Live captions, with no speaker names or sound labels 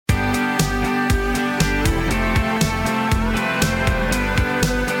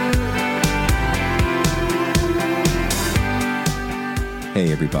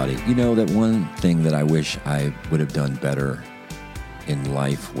Hey, everybody. You know, that one thing that I wish I would have done better in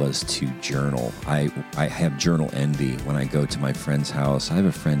life was to journal. I have journal envy when I go to my friend's house. I have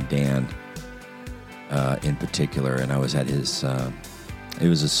a friend, Dan, in particular, and I was at his, it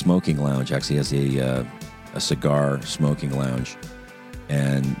was a smoking lounge. Actually, he has a cigar smoking lounge.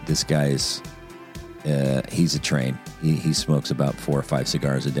 And this guy's, he's a train. He smokes about 4 or 5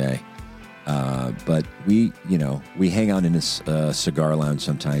 cigars a day. But we hang out in his cigar lounge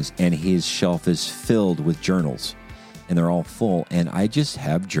sometimes, and his shelf is filled with journals, and they're all full. And I just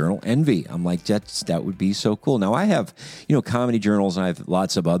have journal envy. I'm like, that would be so cool. Now I have, comedy journals, and I have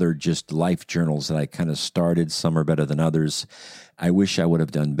lots of other just life journals that I kind of started. Some are better than others. I wish I would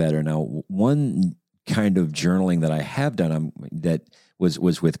have done better. Now, one kind of journaling that I have done that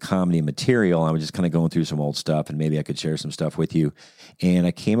was with comedy material. I was just kind of going through some old stuff, and maybe I could share some stuff with you. And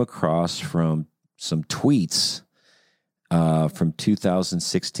I came across from some tweets from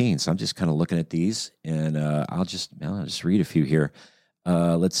 2016. So I'm just kind of looking at these, and I'll just read a few here.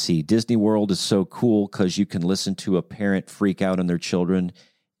 Let's see. Disney World is so cool because you can listen to a parent freak out on their children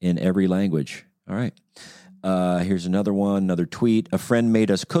in every language. All right. Here's another one, another tweet. A friend made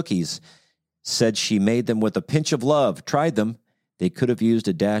us cookies, said she made them with a pinch of love, tried them. They could have used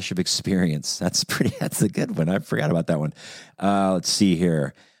a dash of experience. That's a good one. I forgot about that one. Let's see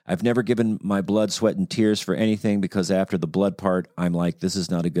here. I've never given my blood, sweat, and tears for anything because after the blood part, I'm like, this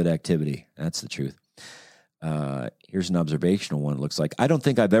is not a good activity. That's the truth. Here's an observational one. It looks like, I don't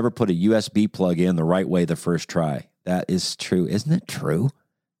think I've ever put a USB plug in the right way the first try. That is true. Isn't it true?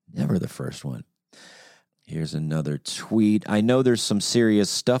 Never the first one. Here's another tweet. I know there's some serious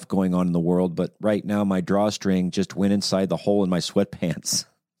stuff going on in the world, but right now my drawstring just went inside the hole in my sweatpants.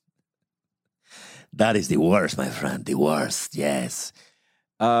 That is the worst, my friend. The worst, yes.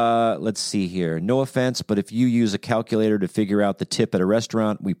 Let's see here. No offense, but if you use a calculator to figure out the tip at a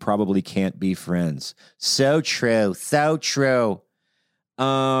restaurant, we probably can't be friends. So true. So true.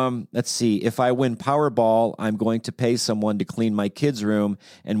 Let's see. If I win Powerball, I'm going to pay someone to clean my kids' room,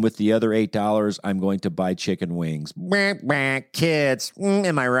 and with the other $8, I'm going to buy chicken wings. Kids,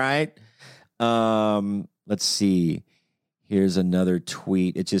 am I right? Let's see. Here's another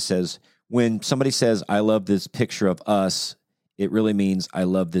tweet. It just says, when somebody says, I love this picture of us, it really means I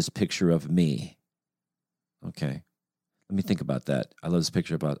love this picture of me. Okay. Let me think about that. I love this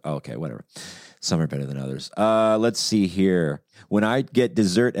picture about, okay, whatever. Some are better than others. Let's see here. When I get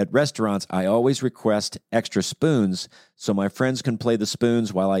dessert at restaurants, I always request extra spoons so my friends can play the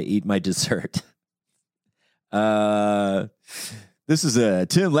spoons while I eat my dessert. This is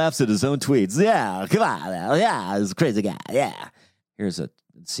Tim laughs at his own tweets. Yeah, come on. Yeah, this is a crazy guy. Yeah. Let's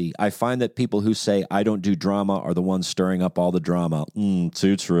see. I find that people who say I don't do drama are the ones stirring up all the drama.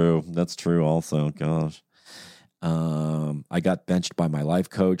 Too true. That's true also. Gosh. I got benched by my life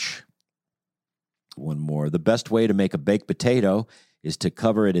coach. One more. The best way to make a baked potato is to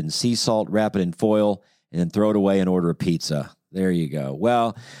cover it in sea salt, wrap it in foil, and then throw it away and order a pizza. There you go.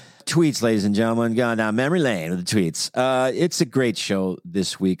 Well, tweets, ladies and gentlemen. Going down memory lane with the tweets. It's a great show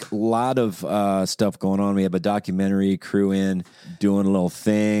this week. A lot of stuff going on. We have a documentary crew in doing a little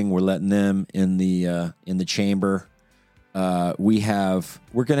thing. We're letting them in the chamber.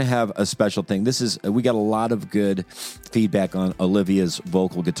 We're going to have a special thing. We got a lot of good feedback on Olivia's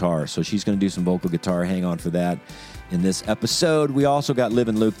vocal guitar. So she's going to do some vocal guitar. Hang on for that in this episode. We also got Liv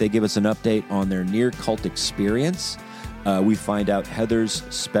and Luke. They give us an update on their near cult experience. We find out Heather's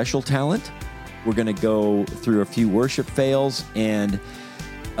special talent. We're going to go through a few worship fails, and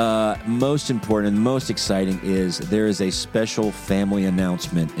most important and most exciting is there is a special family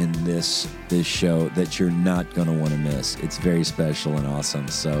announcement in this show that you're not going to want to miss. It's very special and awesome,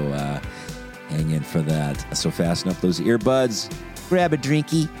 so hang in for that. So fasten up those earbuds, grab a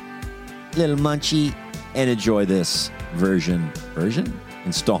drinky, little munchie, and enjoy this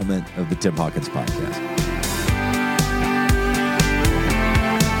installment of the Tim Hawkins Podcast.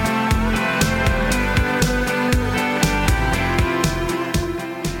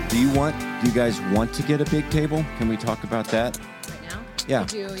 Do you guys want to get a big table? Can we talk about that? Right now? Yeah. I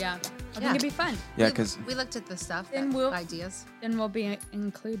do, yeah. I think it'd be fun. Yeah, because we looked at the stuff, ideas. Then we'll be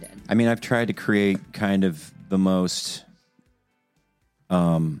included. I mean, I've tried to create kind of the most,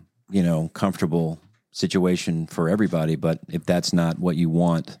 comfortable situation for everybody. But if that's not what you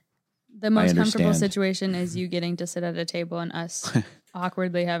want, the most comfortable situation is you getting to sit at a table and us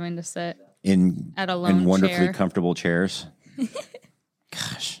awkwardly having to sit at a lone in wonderfully chair. Comfortable chairs.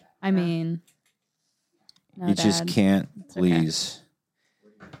 Gosh. I mean, just can't please.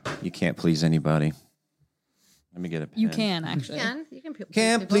 Okay. You can't please anybody. Let me get a pen. You can actually. You can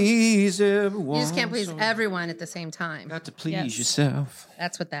Can't please everyone. You just can't please everyone at the same time. Got to please yourself.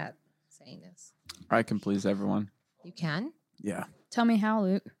 That's what that saying is. I can please everyone. You can? Yeah. Tell me how,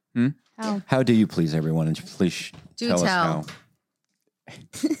 Luke. How do you please everyone? And please tell us how.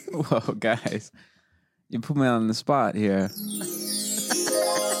 Whoa, guys. You put me on the spot here.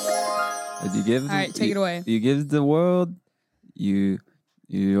 All right, take it away. You give the world, you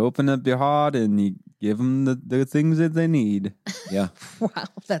open up your heart and you give them the things that they need. Yeah. Wow,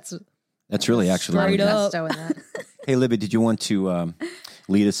 that's really actually straight up. Hey, Libby, did you want to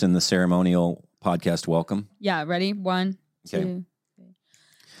lead us in the ceremonial podcast welcome? Yeah, ready? 1, 2,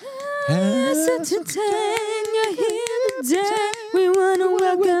 3. You're here today. We want to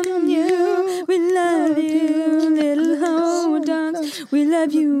welcome you. We love you, little hold on. We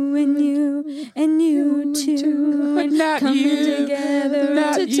love you and you too. But not coming you, together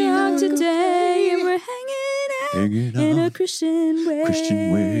not to you. talk today. And we're hanging out in a Christian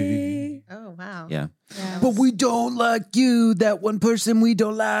way. Oh, wow. Yeah. But we don't like you, that one person we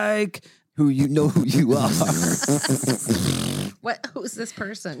don't like. Who you know who you are. Who's this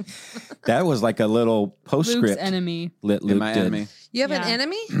person? That was like a little postscript. Luke's enemy. Luke my did. enemy. You have an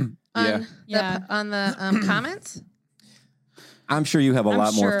enemy on the comments? I'm sure you have a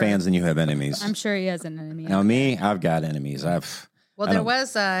lot more fans than you have enemies. I'm sure he has an enemy. Now me, I've got enemies. There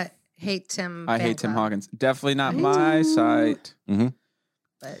was a Hate Tim. I hate Tim Hawkins. Definitely not my site. Mm-hmm.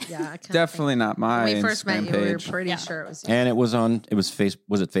 But yeah, definitely not my. When we first met you, we were page. pretty sure it was you. And it was was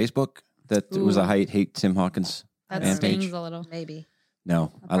it Facebook that it was a hate Tim Hawkins that fan stings page? a little. Maybe.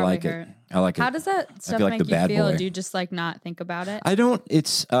 No, I like it. I like it. How does that stuff like make the you bad feel? boy. Do you just like not think about it? I don't.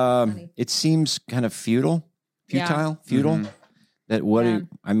 It's it seems kind of futile. Mm-hmm. That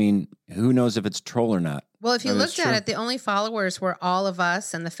who knows if it's troll or not? Well, if you That is looked at true. it, the only followers were all of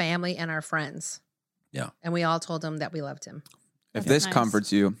us and the family and our friends. Yeah. And we all told him that we loved him. If That's this nice.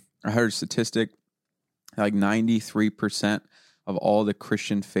 comforts you, I heard a statistic like 93% of all the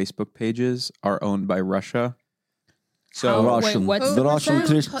Christian Facebook pages are owned by Russia. So Wait, what's the percent?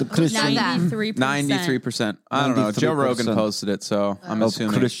 Who said that? 93%. 93%. I don't know. Joe Rogan 93%. posted it, so I'm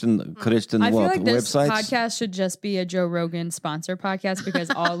assuming. Christian I feel like this websites? podcast should just be a Joe Rogan sponsor podcast because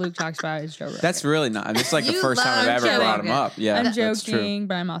all Luke talks about is Joe Rogan. That's really not. It's like the You first time I've love ever Joe brought him Rogan. up. Yeah, I'm that's true. joking,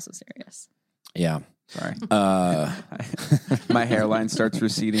 but I'm also serious. Yeah. Sorry. Uh, My hairline starts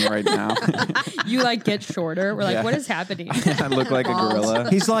receding right now. You like get shorter. We're like, Yeah. what is happening? I look like a gorilla.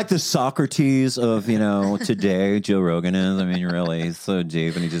 he's like the Socrates of today. Joe Rogan is. I mean, really, he's so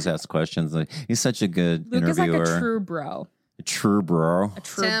deep, and he just asks questions. Like, he's such a good Luke is like interviewer. a true bro. A true bro. A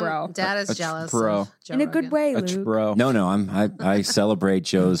true Tim, bro. Dad is A jealous. bro. Of Joe In a good Rogan. way, A Luke. bro. No, I celebrate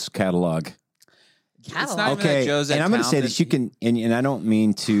Joe's catalog. Catalog. not even Okay, that Joe's that and I'm going to say talented. this. You can, and I don't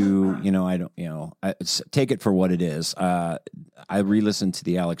mean to, take it for what it is. I re-listened to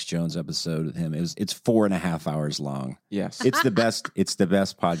the Alex Jones episode with him. It's 4.5 hours long. Yes. It's the best. It's the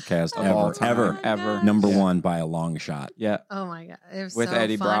best podcast Of all time. ever. Ever. Number Yeah. one by a long shot. Yeah. Oh my God. It was With so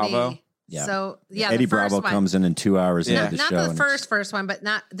Eddie funny. Bravo. Yeah. So yeah, Eddie the first Bravo one. comes in 2 hours Yeah. into the Not show. the and it's- first one, but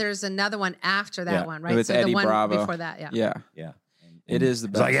there's another one after that Yeah. one, right? With so Eddie the one Bravo. before that, yeah. Yeah. Yeah. It is the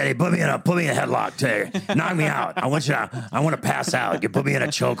It's best. like, Eddie, put me in a headlock to knock me out. I want to pass out. You put me in a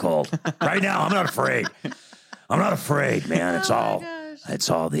chokehold right now. I'm not afraid. I'm not afraid, man. It's all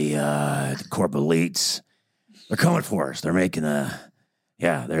the corporate elites. They're coming for us. They're making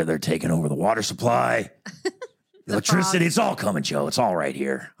they're taking over the water supply, electricity. It's all coming, Joe. It's all right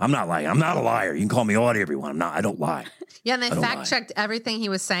here. I'm not lying. I'm not a liar. You can call me Audie, everyone. I don't lie. Yeah, and they I don't fact checked everything he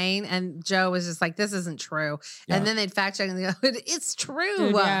was saying, and Joe was just like, "This isn't true." Yeah. And then they'd fact check and they go, "It's true."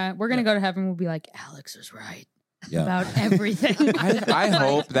 Dude, yeah, we're gonna go to heaven. We'll be like, Alex is right Yeah. about everything. I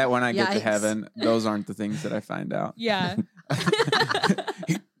hope that when I get to Yikes. heaven, those aren't the things that I find out. Yeah.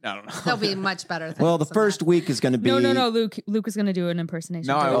 I don't know. There'll be much better things. Well, the than first that. week is going to be. No. Luke is gonna do an impersonation.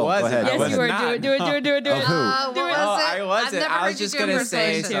 No, I Do it. wasn't. ahead. I Yes, was you were. not. Do it. Of who? What Do it. was Oh, it? I wasn't. I've never I heard was you just do gonna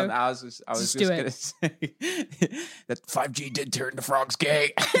say impersonation. something. I was just Just do gonna say that 5G did turn the frogs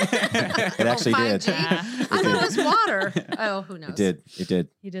gay. It actually did. 5G? I thought it was water. Oh, who knows? It did.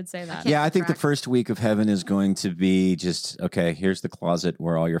 He did say that. Yeah, I think the track. first week of heaven is going to be just okay. Here's the closet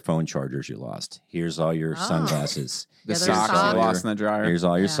where all your phone chargers you lost. Here's all your songlasses. The Yeah, there's socks socks. I lost in the dryer. Here's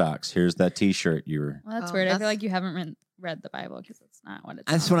all your Yeah. socks. Here's that T-shirt you were. Well, that's Oh, weird. I that's- feel like you haven't read the Bible because that's not what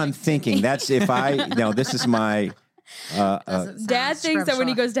it's. That's what I'm thinking. That's if I. No, this is my. Doesn't sound Dad thinks that when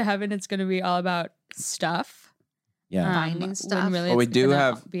he scriptural. goes to heaven, it's going to be all about stuff. Yeah. Finding when stuff. Really Well, we it's do gonna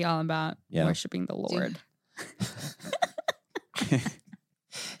have- be all about Yeah. worshiping the Lord.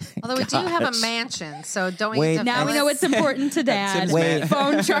 Although we do have a mansion, so don't Wait, we? Now we know what's important to Dad. Tim's Wait.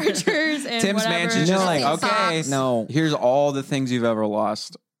 Phone chargers and Tim's whatever. mansion's No, just like, like, okay, socks. No, here's all the things you've ever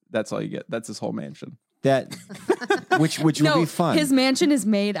lost. That's all you get. That's his whole mansion. that which would be fun. His mansion is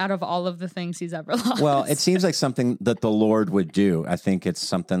made out of all of the things he's ever lost. Well, it seems like something that the Lord would do. I think it's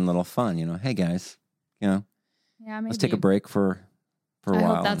something a little fun. Hey guys, yeah, maybe. let's take a break for a I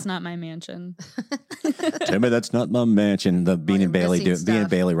while. hope that's not my mansion. Tell me that's not my mansion. The Bean you're and Bailey missing Bean and stuff.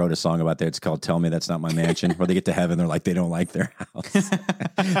 Bailey wrote a song about that. It's called "Tell Me That's Not My Mansion." Where they get to heaven, they're like they don't like their house.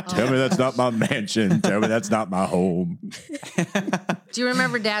 Tell me that's not my mansion. Tell me that's not my home. Do you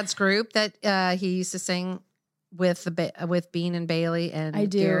remember Dad's group that he used to sing with with Bean and Bailey and I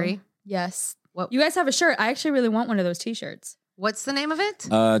do. Gary? Yes. What- You guys have a shirt. I actually really want one of those T-shirts. What's the name of it?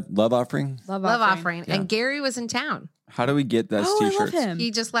 Love offering. Love Offering. Yeah. And Gary was in town. How do we get those Oh, I t-shirts? love him.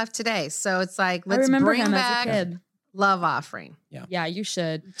 He just left today, so it's like I let's remember bring him back as a kid. Love Offering. Yeah, you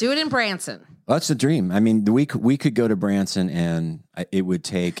should. Do it in Branson. Well, that's the dream. I mean, we could go to Branson, and it would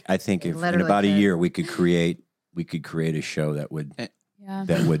take. I think if in Literally about a could. year we could create a show that would Yeah.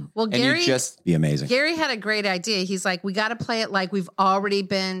 Well, And you Gary just be amazing. Gary had a great idea. He's like, we got to play it like we've already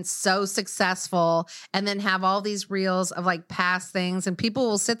been so successful, and then have all these reels of like past things, and people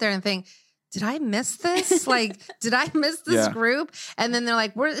will sit there and think, did I miss this? Like, did I miss this Yeah. group? And then they're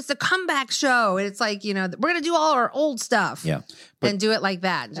like, it's a comeback show. And it's like, we're going to do all our old stuff. Yeah. And do it like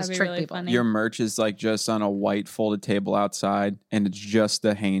that. Just That'd be trick really people. funny. your merch is like just on a white folded table outside, and it's just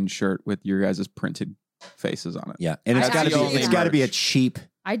the Hanes shirt with your guys' printed faces on it. Yeah, and it's I got to actually- be it's got to be a merch. cheap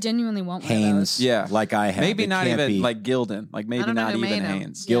I genuinely want one of Hanes. those. Yeah. like I have. Maybe It not can't even be- like Gildan. Like maybe don't know not who even made 'em.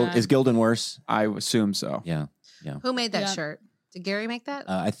 Hanes. Yeah. Is Gildan worse? I assume so. Yeah, Who made that Yeah. shirt? Did Gary make that?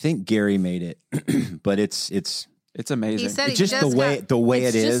 I think Gary made it, but it's It's amazing. He said he just the way got- the way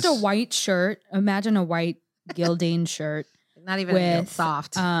It's it is. just a white shirt. Imagine a white Gildane shirt not even with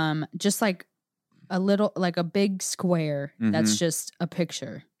soft. just like a little, like a big square. That's just a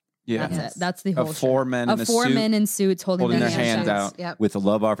picture. yeah. That's Yes. it. That's the whole Of four shirt. men in Of a four suit. men in suits holding holding their their hands out. Yep. with a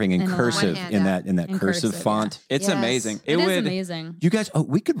love offering in And a cursive one hand in out. that In cursive cursive, font. It's Yes. amazing. It is would. amazing. You guys,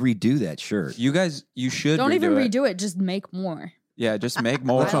 we could redo that shirt. You guys, you should. Don't redo even it. redo it. Just make more. Yeah, just make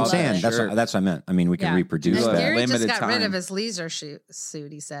more. That's what I'm love saying. it. That's what I meant. I mean, we can Yeah. reproduce And Do that. Gary just limited got rid time. of his leisure suit,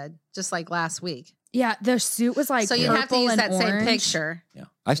 he said, just like last week. Yeah, the suit was like So you have to purple use and that same orange. picture. Yeah,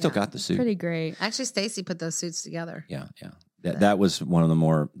 I still Yeah. got the suit. Pretty great. Actually, Stacy put those suits together. Yeah. That was one of the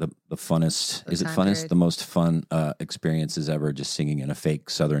more the funnest. The Is it time funnest? period. The most fun experiences ever. Just singing in a fake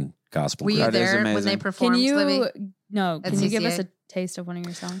Southern gospel Were you group. That is there when they amazing. performed, Can you? Libby? No. At Can you give us CCA? a taste of one of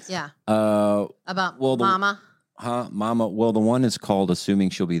your songs? Yeah. Well, About Mama. Mama. Well, the one is called "Assuming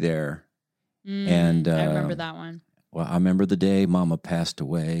She'll Be There." And, I remember that one. Well, I remember the day Mama passed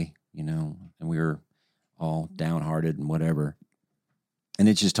away. And we were all downhearted and whatever. And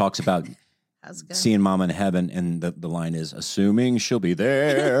it just talks about That's good. seeing Mama in heaven, and the line is, "Assuming she'll be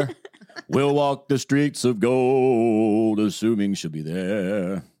there, we'll walk the streets of gold, assuming she'll be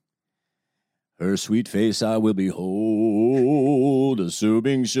there. Her sweet face I will behold,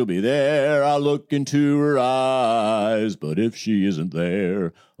 assuming she'll be there. I look into her eyes, but if she isn't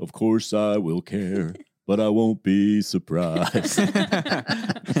there, of course I will care, but I won't be surprised."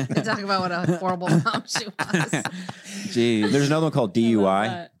 They talk about what a horrible mom she was. Jeez. There's another one called love DUI.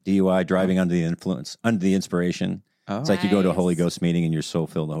 that. DUI, driving under the influence, under the inspiration. Oh. It's like you go to a Holy Nice. Ghost meeting and you're so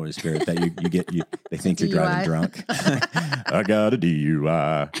filled with the Holy Spirit that they think you're driving DUI. drunk. I got a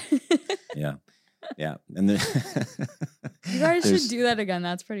DUI. Yeah. And then You guys There's- should do that again.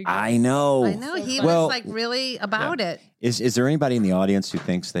 That's pretty good. I know. I know. He Well, was like really about it. Is there anybody in the audience who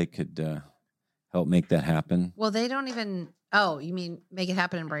thinks they could help make that happen? Well, they don't even. Oh, you mean make it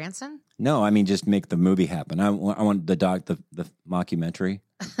happen in Branson? No, I mean just make the movie happen. I want the mockumentary.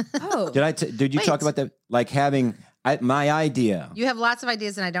 Oh. Did you Wait. talk about that? Like having my idea. You have lots of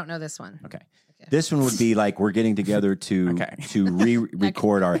ideas, and I don't know this one. Okay. This one would be like we're getting together to Okay.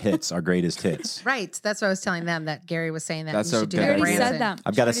 re-record our hits, our greatest hits. Right. That's what I was telling them, that Gary was saying that That's we a should do good it I in already idea. said Branson. that.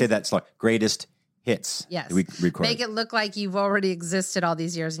 I've got to say that slow. Greatest hits. Yes. We record. Make it look like you've already existed all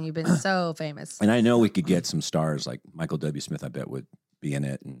these years and you've been so famous. And I know we could get some stars like Michael W. Smith. I bet would be in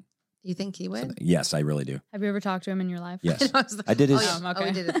it. And You think he would? yes, I really do. Have you ever talked to him in your life? Yes, I was like, I did his. Oh, yeah. okay.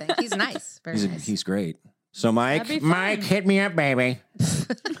 We did a thing. He's nice. Very nice. He's great. So Mike, That'd be fun. Mike, hit me up, baby.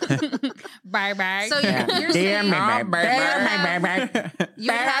 Bye bye. So you're saying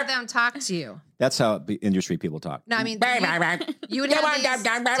you would have them talk to you. That's how industry people talk. No, I mean, you would have these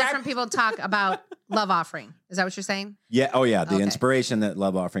different people talk about Love Offering. Is that what you're saying? Yeah. Oh, yeah. The Okay. inspiration that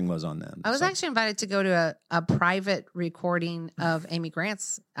Love Offering was on them. I was So- actually invited to go to a private recording of Amy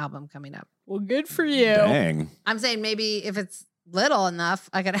Grant's album coming up. Well, good for you. Dang. I'm saying maybe if it's little enough,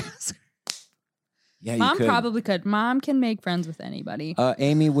 I could ask her. Yeah, you Mom could. probably could. Mom can make friends with anybody.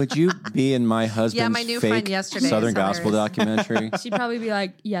 Amy, would you be in my husband's my new fake friend yesterday Southern is Gospel hilarious. documentary? She'd probably be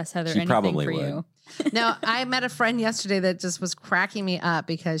like, yes, Heather, She anything probably for would. you. No, I met a friend yesterday that just was cracking me up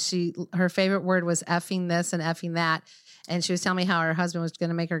because her favorite word was effing this and effing that. And she was telling me how her husband was going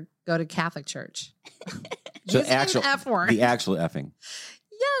to make her go to Catholic church. So Using an F word. the actual effing.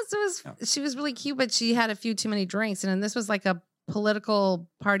 Yes, she was really cute, but she had a few too many drinks. And this was like a political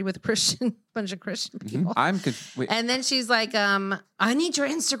party with a bunch of Christian people. Wait, And then she's like, I need your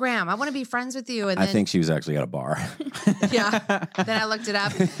Instagram. I want to be friends with you. And I then, think she was actually at a bar. yeah. Then I looked it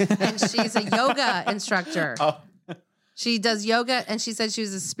up and she's a yoga instructor. Oh. She does yoga and she said she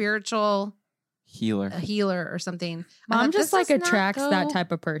was a spiritual healer. healer or something. I Mom thought, just this like does not attracts that go-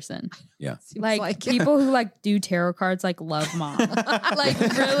 type of person. Yeah. Seems Like, it. people who like do tarot cards like love Mom. Like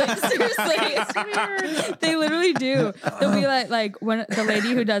really, seriously. They literally do. They'll be like when the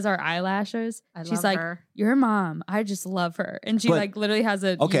lady who does our eyelashes, I she's love like, her. your mom. I just love her. And she But- like literally has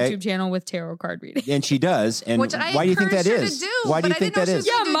a Okay. YouTube channel with tarot card reading. And she does. And Which I why do you think that encouraged her is? to do, Why do you but I think didn't that know is?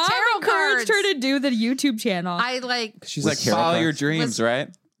 she was Yeah, do Mom tarot encouraged her cards. to do the YouTube channel. I like, She's What, like, tarot follow your cards? dreams, right?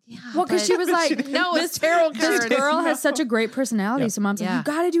 yeah, well, because but- she was like, no, this it's tarot This cards. girl has such a great personality. Yeah. So Mom's like, Yeah. you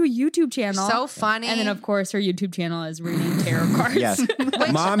got to do a YouTube channel. So funny. And then, of course, her YouTube channel is reading tarot cards. Yes.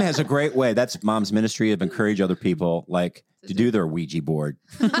 Mom has a great way. That's Mom's ministry of encourage other people like to do their Ouija board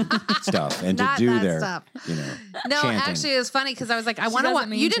stuff and to Not do that their, stuff. No, chanting. actually, it was funny because I was like, I want to doesn't watch.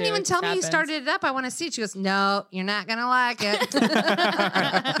 mean You didn't to, even it tell me you happens. started it up. I want to see it. She goes, no, you're not going to like it.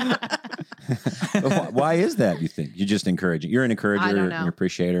 Why is that, you think? You just encourage it. You're an encourager, I don't know. an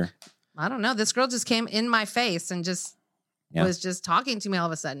appreciator. I don't know. This girl just came in my face and just Yeah. was just talking to me all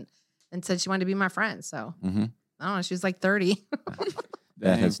of a sudden and said she wanted to be my friend. So hmm I don't know. She was like 30.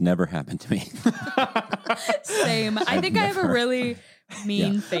 That has never happened to me. Same. I think I have a really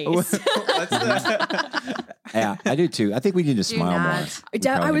mean face. Yeah, I do too. I think we need to smile not. more. We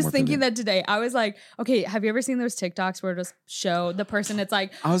probably I was more thinking than- that today. I was like, okay, have you ever seen those TikToks where it just show the person? It's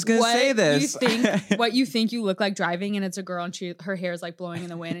like, I was gonna say this. what you think you look like driving, and it's a girl, and her hair is like blowing in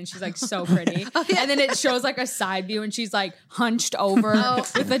the wind, and she's like so pretty. And then it shows like a side view, and she's like hunched over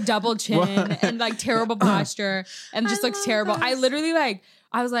with a double chin and like terrible posture, and just looks love terrible. this. I literally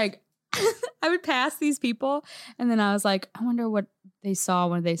I was like, I would pass these people, and then I was like, I wonder what they saw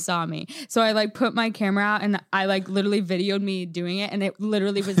when they saw me. So I like put my camera out and I like literally videoed me doing it, and it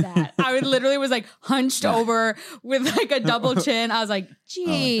literally was that. I would literally was like hunched over with like a double chin. I was like,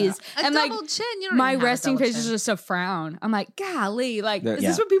 geez. A And like double chin. You don't my even have a resting double face is chin. just a frown. I'm like, golly, like There- is Yeah.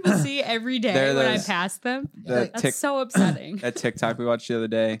 this what people see every day There when I those- pass them? The That's so upsetting. that TikTok we watched the other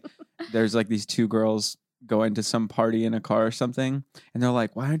day, there's like these two girls going to some party in a car or something, and they're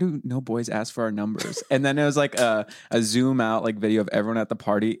like, why do no boys ask for our numbers? And then it was like a zoom out like video of everyone at the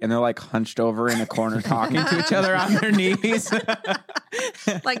party, and they're like hunched over in a corner talking to each other on their knees.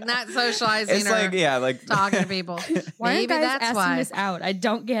 Like not socializing It's or like, yeah, like talking to people. Why Maybe aren't guys that's asking why. this out? I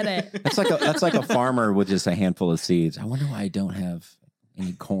don't get it. That's like a farmer with just a handful of seeds. I wonder why I don't have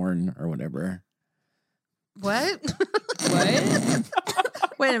any corn or whatever. What? What?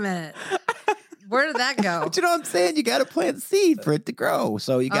 Wait a minute. Where did that go? But you know what I'm saying? You got to plant seed for it to grow.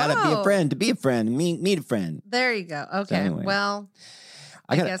 So you got to be a Oh. friend to be a friend. Meet a friend. There you go. Okay. anyway. Well,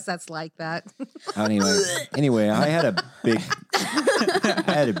 I gotta- guess that's like that. Anyway, I had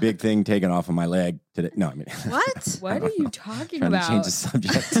a big thing taken off of my leg today. No, I mean, What? What are you talking trying about? to change the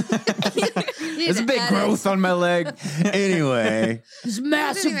subject. You there's a need big to growth on my leg. Anyway, There's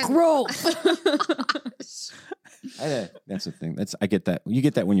massive even- growth. that's the thing. I get that. You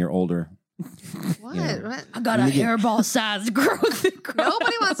get that when you're older. What? Yeah. What? I got a hairball sized growth.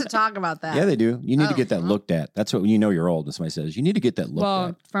 Nobody wants to talk about that. Yeah, they do. You need to Oh, get that well. looked at. That's what you know you're old. When somebody says you need to get that looked Well,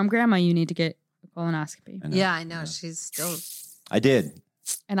 at. from grandma, you need to get a colonoscopy. I know. Yeah, I know. She's still. I did.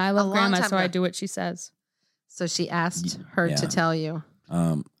 And I love long grandma, time so I ago. do what she says. So she asked her Yeah. to tell you.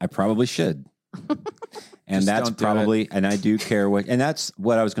 I probably should. And Just that's don't do probably, and I do care what, and that's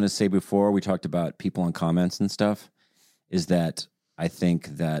what I was going to say before we talked about people in comments and stuff, is that I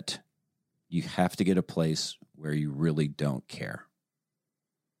think that you have to get a place where you really don't care.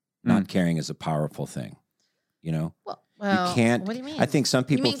 Not caring is a powerful thing, you know? Well, you can't. What do you mean? I think some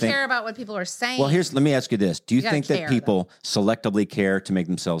you people mean think. care about what people are saying? Well, let me ask you this. Do you You gotta think that care, people selectively care to make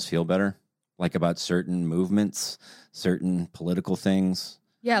themselves feel better? Like about certain movements, certain political things?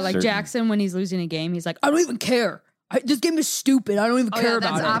 Yeah, like Certain- Jackson, when he's losing a game, he's like, I don't even care. This game is stupid. I don't even Oh, care yeah,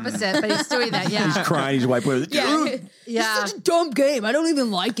 about that's it. opposite, but he's doing that. Yeah. He's crying, he's wiping with Yeah. Yeah. It's such a dumb game. I don't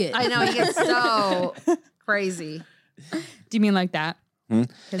even like it. I know. He gets so crazy. Do you mean like that? I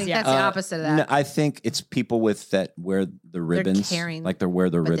think that's the opposite of that. No, I think it's people with that wear the ribbons, caring, like they wear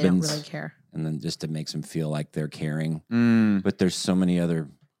the but ribbons, they don't really care. and then just it makes them feel like they're caring. Mm. But there's so many other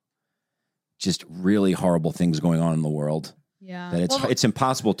just really horrible things going on in the world Yeah. that it's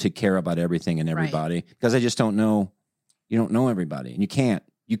impossible to care about everything and everybody because I just don't know. You don't know everybody, and you can't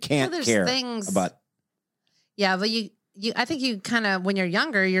there's care things about. Yeah, but I think you kind of, when you're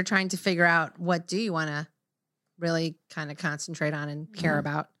younger, you're trying to figure out what do you want to really kind of concentrate on and care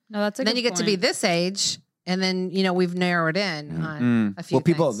about. No, that's a And then good you get to be point. this age, and then we've narrowed in on a few. Well,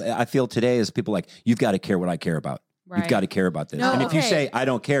 people, things. I feel today is people like you've got to care what I care about. Right. You've got to care about this. No, and if you okay. say I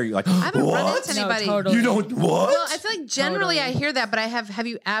don't care, you're like, I haven't run what? into anybody. No, totally. You don't what? Well, I feel like generally I Totally. hear that, but have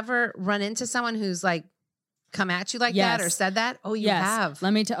you ever run into someone who's like come at you like that or Yes. said that? Oh, you Yes. have.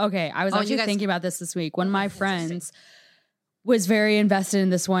 Let me okay. I was Oh, you actually guys- thinking about this week. One of my friends was very invested in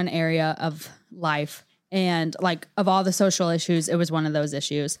this one area of life. And like of all the social issues, it was one of those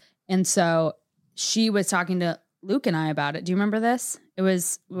issues. And so she was talking to Luke and I about it. Do you remember this? It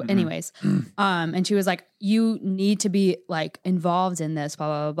was anyways. And she was like, you need to be like involved in this, blah,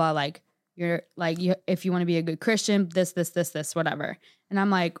 blah, blah, blah. Like you're like, if you want to be a good Christian, this, whatever. And I'm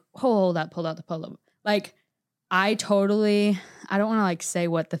like, hold up. Like, I don't want to like say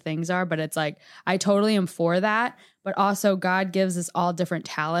what the things are, but it's like, I totally am for that. But also God gives us all different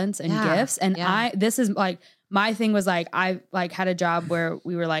talents and gifts. And this is like, my thing was like, I like had a job where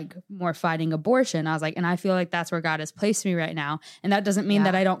we were like more fighting abortion. I was like, and I feel like that's where God has placed me right now. And that doesn't mean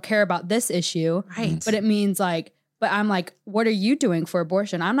that I don't care about this issue, Right. but it means like, but I'm like, what are you doing for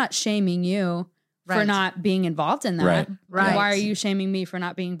abortion? I'm not shaming you for Right. not being involved in that. Right. Right. Why are you shaming me for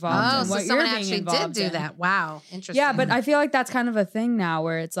not being involved Oh, in so what someone you're being actually did involved do in? that. Wow. Interesting. Yeah, but I feel like that's kind of a thing now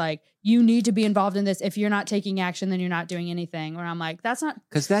where it's like, you need to be involved in this. If you're not taking action, then you're not doing anything. Where I'm like, that's not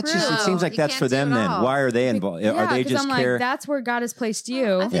Because that's just, it True. seems like You that's can't for do them it then. all. Why are they involved? Are they 'cause just I'm care? like, that's where God has placed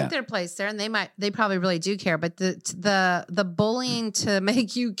you. I think Yeah. they're placed there, and they probably really do care. But the bullying to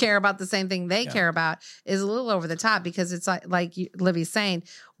make you care about the same thing they care about is a little over the top because it's like Livy's saying,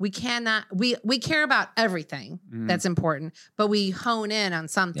 we cannot we care about everything that's important, but we hone in on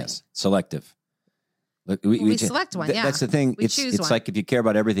something. Yes, selective. Look, We select one, yeah. That's the thing. We It's choose one. like if you care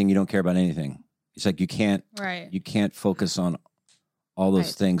about everything, you don't care about anything. It's like you can't Right. focus on all those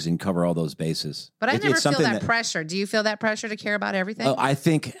Right. things and cover all those bases. But I never it's feel something that pressure. Do you feel that pressure to care about everything? Oh, I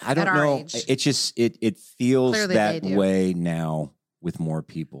think I don't At our know. age. It's just it feels Clearly that they do. way now with more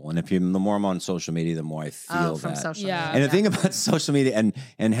people. And the more I'm on social media, the more I feel from that. social Yeah. media. And the thing about social media,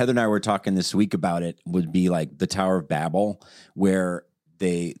 and Heather and I were talking this week about it, would be like the Tower of Babel, where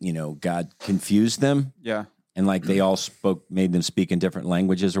they, God confused them, Yeah. and like they all made them speak in different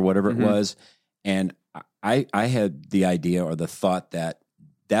languages or whatever it was. And I had the idea or the thought that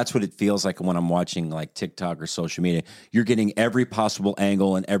that's what it feels like when I'm watching like TikTok or social media. You're getting every possible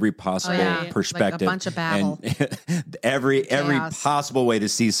angle and every possible yeah. perspective, Like a bunch of babble. and every Chaos. possible way to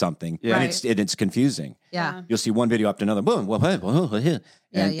see something. Yeah. And it's confusing. yeah. You'll see one video up to another, boom,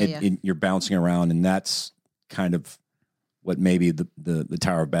 and Yeah. you're bouncing around, and that's kind of what maybe the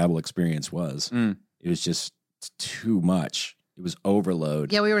Tower of Babel experience was. Mm. It was just too much. It was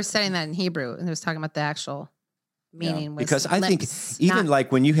overload. Yeah, we were studying that in Hebrew, and it was talking about the actual Yeah. meaning. Was Because I think lips, even not-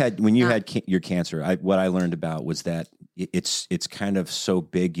 like when you had not- your cancer, what I learned about was that it's kind of so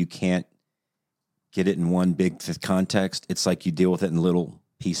big you can't get it in one big context. It's like you deal with it in little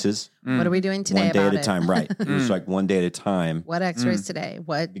pieces, what are we doing today one day about at a it? time. Right? It was like one day at a time. What X-rays today?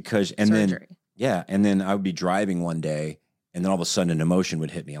 What Because and surgery? then I would be driving one day, and then all of a sudden an emotion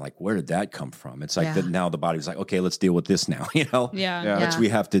would hit me. I'm like, where did that come from? It's like Yeah. that now the body's like, okay, let's deal with this now. Yeah. Yeah. Which Yeah. we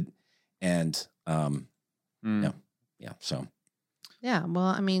have to, and Mm. yeah. So Yeah. Well,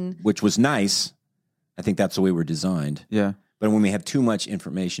 I mean, which was nice. I think that's the way we're designed. Yeah. But when we have too much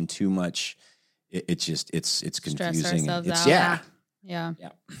information, too much, it's confusing. ourselves It's out. yeah. Yeah.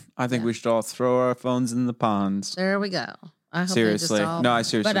 I think we should all throw our phones in the ponds. there we go. I hope Seriously. They just all, No, I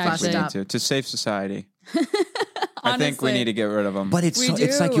seriously But think we actually- need to save society. I think we Honestly. need to get rid of them. But it's We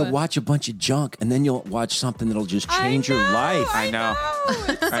it's like do. you'll watch a bunch of junk, and then you'll watch something that'll just change your life. I know.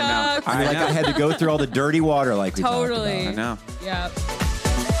 It I know. sucks. I Like know. I had to go through all the dirty water, like we Totally. talked I know. Yep.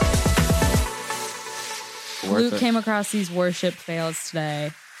 Worth Luke it. came across these worship fails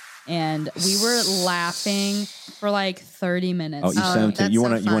today, and we were laughing for like 30 minutes. about. Oh, you Oh, sent them to that's you so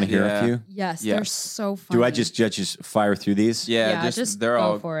want to funny. hear Yeah. a few? Yes, Yeah. they're so funny. Do I just fire through these? Yeah, Yeah, just they're go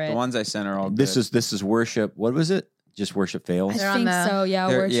all for it. the ones I sent are all This good. is worship. What was it? Just worship fails. I They're on think the- so. Yeah,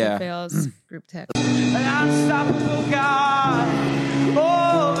 They're- worship yeah. fails. group text. An unstoppable God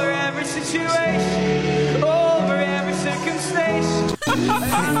over every situation, over every circumstance.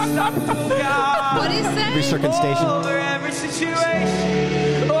 unstoppable God. What do you say? Every circumstation. Over every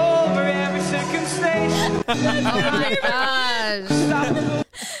situation, over every circumstance. Oh my gosh.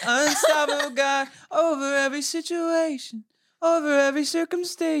 Unstoppable God over every situation, over every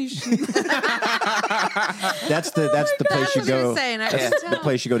circumstance. That's the place you That's what he go. was saying. I That's can the tell.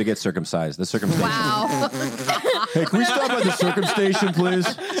 place you go to get circumcised. The circumcision. Wow. Hey, can we stop by the circumcision, please?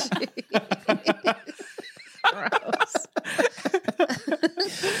 Gross.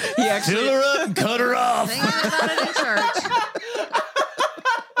 He actually Fill her up and cut her off. Thinking about it in church.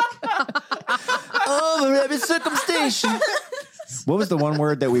 Over every circumstation. What was the one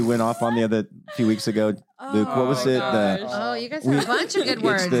word that we went off on the other few weeks ago, Luke? What was it? Oh, you guys have a bunch of good it's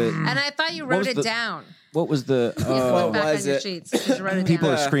words. the- And I thought you what wrote was it the- down. What was the? You put it what back was on your it? sheets because you wrote it People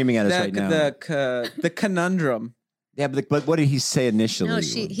down. are screaming at us right now. The conundrum. Yeah, but what did he say initially? No,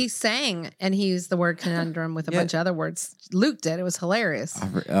 he sang and he used the word conundrum with a Yeah. bunch of other words. Luke did. It was hilarious.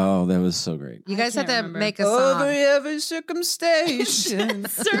 Oh, that was so great. You guys have can't to remember. make a Over song. every circumstance. Not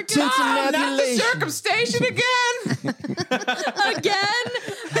the circumstation again. Again?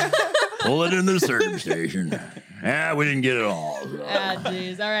 Pull it in the circumcision. Ah, we didn't get it all. Ah,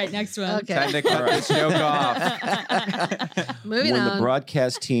 jeez. All right, next one. Okay. Time to cut this joke off. Moving When on. the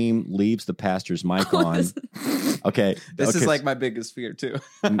broadcast team leaves the pastor's mic on. Okay. This okay, is like my biggest fear too.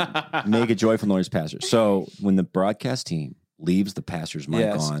 make a joyful noise, pastor. So when the broadcast team leaves the pastor's mic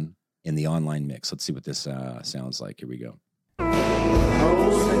Yes. on in the online mix, let's see what this sounds like. Here we go.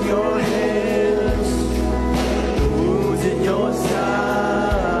 Holes in your hands, wounds in your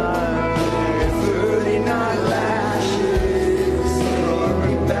side, 39 lashes,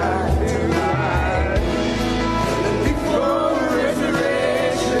 coming back to life. And before the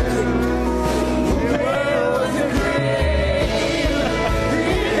resurrection, where was the grave? The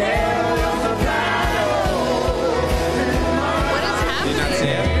hell of the battle. What is Did you not happening? see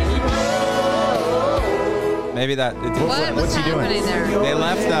it? Maybe that. What's he doing? happening there? They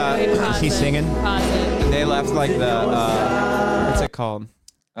left. Pause he it. singing? Pause it. They left like the. What's it called?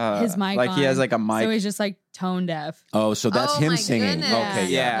 His mic Like he on. has like a mic. So he's just like tone deaf. Oh, so that's Oh, him my singing. goodness. Okay,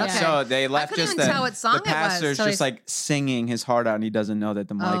 Yeah. Okay. So they left couldn't just even the, tell what song the it was, pastor's so just he's- like singing his heart out and he doesn't know that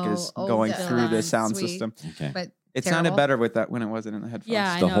the mic is Oh, going okay. through the That's sound sweet. system. Okay. But It terrible. sounded better with that when it wasn't in the headphones.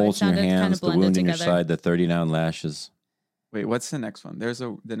 Yeah, I The know. holes it in your sounded kind hands, of the blended wound in your together. side, the 39 lashes. Wait, what's the next one?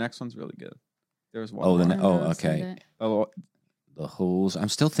 The next one's really good. There was one. Oh, more. the I don't know, okay. send it. Oh, The holes. I'm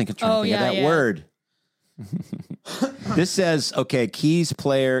still trying to think Oh, of yeah, that yeah. word. This says, okay, Keys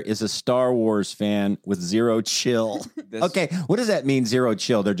player is a Star Wars fan with zero chill. this- Okay, what does that mean, zero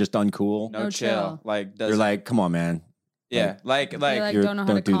chill? They're just uncool? No No chill. chill. Like They're does like, come on, man. yeah, like They like you're- don't know how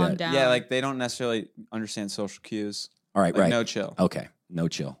to don't do calm that. down. yeah, like they don't necessarily understand social cues. All right, Like right. no chill. Okay, no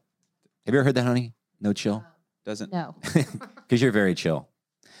chill. Have you ever heard that, honey? No chill? Doesn't. no. Because you're very chill.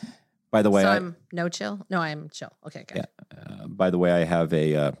 By the way, So I, I'm no chill? No, I'm chill. Okay, good. Yeah. By the way, I have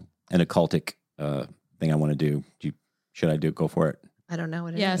an occultic thing I want to do. Should I go for it? I don't know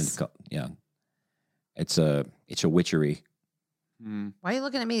what it is. Yes. Yeah. It's a witchery. Hmm. Why are you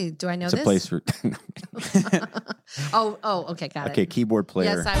looking at me? Do I know It's this? a place for. oh, okay, got Okay, it. keyboard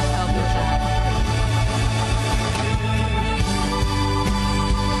player. Yes, I will help you.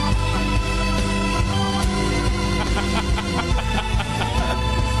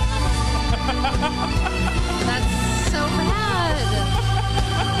 That's so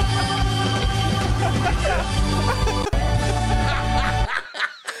bad.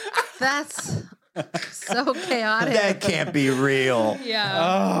 That's so chaotic. That can't be real. Yeah.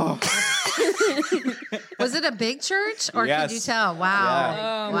 Oh. Was it a big church or Yes. could you tell?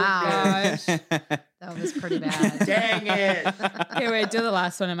 Wow. Oh Wow. my gosh. That was pretty bad. Dang it. Okay, wait, do the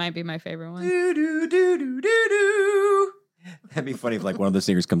last one. It might be my favorite one. That'd be funny if like one of the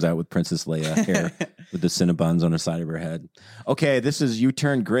singers comes out with Princess Leia hair with the Cinnabons on the side of her head. Okay, this is You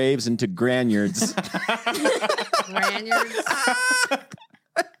Turn Graves into Granyards. Granyards.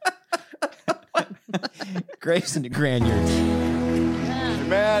 Graves into Granyards.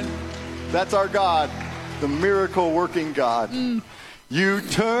 Man, that's our God, the miracle working God. You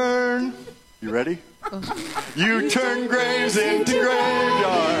turn, you ready? You turn graves into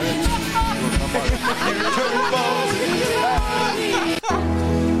graveyards. You turn bones into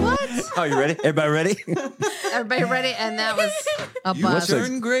What? Oh, you ready? Everybody ready? Everybody ready? And that was a You bust. must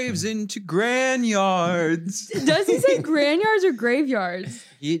Turn graves into granyards. Does he say granyards or graveyards?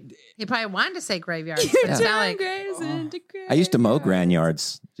 He probably wanted to say graveyards, but it's not Turn like graves into I used to mow graveyards.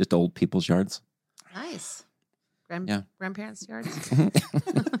 granyards, just old people's yards. nice. Yeah. Grandparents' yards.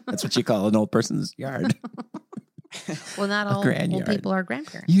 That's what you call an old person's yard. Well, not all old Granyard. people are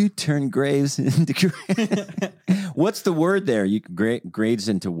grandparents. You turn graves into what's the word there? You graves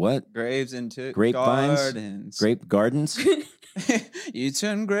into what? Graves into Grapevines? gardens. Grape gardens? You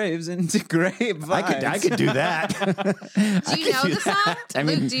turn graves into grapevines. I could do that. Do you know the song? I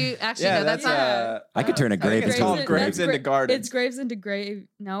mean, Luke, do you actually Yeah, know that that's song? I could turn a I think grave it's into called a Graves into Gardens. It's graves into grave.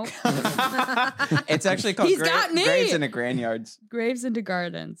 No, It's actually called He's got me. Graves into Granyards. graves into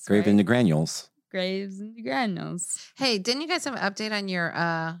gardens. grave right? into granules. graves into granules. Hey, didn't you guys have an update on your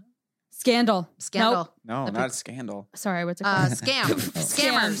Scandal. scandal? Nope. No, not a scandal. Sorry, what's it called? Scam.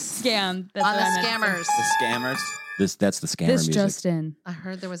 Scammers. Scam. That's On what I the meant. scammers. The scammers. That's the scammer This music. just in. I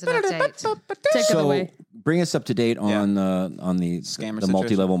heard there was an update. Take it So away. bring us up to date on the Scammer the situation.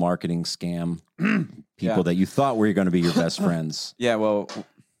 multi-level marketing scam people Yeah. that you thought were going to be your best friends. Yeah, well,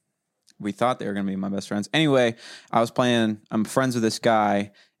 we thought they were going to be my best friends. Anyway, I'm friends with this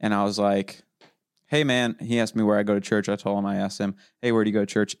guy, and I was like, hey, man, he asked me where I go to church. I asked him, hey, where do you go to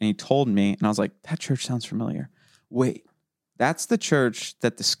church? And he told me, and I was like, that church sounds familiar. Wait, that's the church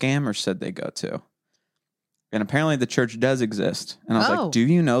that the scammers said they go to. And apparently the church does exist. And I was Oh. like, do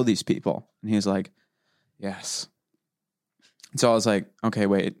you know these people? And he was like, yes. And so I was like, okay,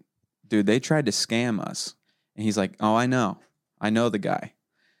 wait, dude, they tried to scam us. And he's like, oh, I know the guy.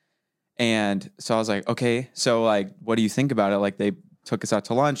 And so I was like, okay, so like, what do you think about it? Like, they took us out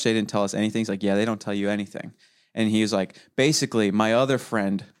to lunch. They didn't tell us anything. He's like, yeah, they don't tell you anything. And he was like, basically, my other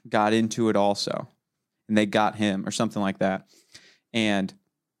friend got into it also. And they got him or something like that. And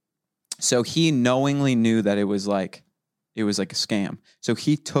so he knowingly knew that it was like a scam. So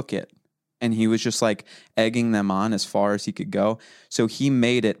he took it and he was just like egging them on as far as he could go. So he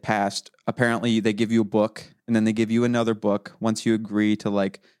made it past, apparently they give you a book and then they give you another book once you agree to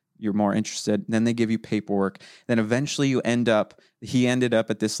like, you're more interested. Then they give you paperwork. Then eventually he ended up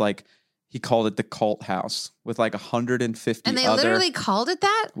at this like, he called it the cult house with like 150 And they other. literally called it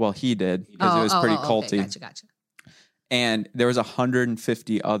that? Well, he did because it was pretty culty. Okay, gotcha. And there was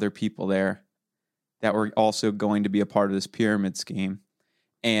 150 other people there that were also going to be a part of this pyramid scheme.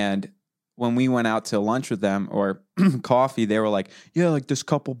 And when we went out to lunch with them or coffee, they were like, yeah, like this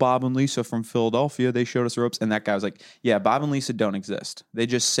couple, Bob and Lisa from Philadelphia, they showed us the ropes. And that guy was like, yeah, Bob and Lisa don't exist. They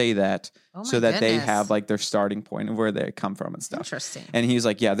just say that Oh so my that they goodness. have like their starting point of where they come from and stuff. Interesting. And he's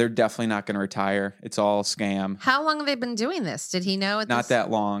like, yeah, they're definitely not going to retire. It's all a scam. How long have they been doing this? Did he know? Not that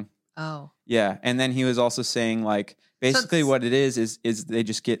long. Oh. Yeah, and then he was also saying like basically it's- what it is they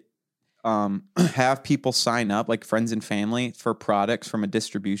just get have people sign up like friends and family for products from a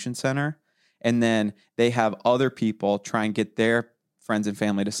distribution center, and then they have other people try and get their friends and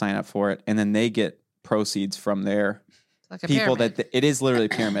family to sign up for it, and then they get proceeds from their Like a people pyramid. it is literally a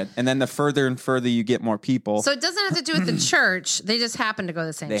pyramid. And then the further and further you get more people, So it doesn't have to do with the church. They just happen to go to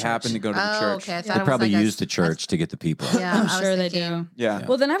the same They church. happen to go to the Oh, church. okay. I thought They it was probably like use the church to get the people. Yeah, I'm I was sure they thinking- do. yeah.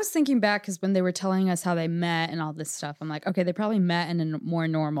 Well, then I was thinking back because when they were telling us how they met and all this stuff, I'm like, okay, they probably met in a more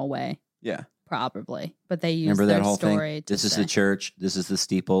normal way, Yeah. probably. But they used Remember their that whole story thing? to This is say- the church. This is the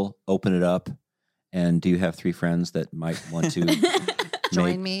steeple. Open it up. And do you have 3 friends that might want to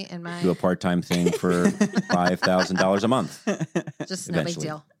Join me in my do a part-time thing for $5,000 a month? just no big eventually.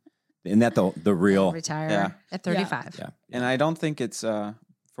 deal. Isn't that the real? Retire Yeah. at 35. Yeah. And I don't think it's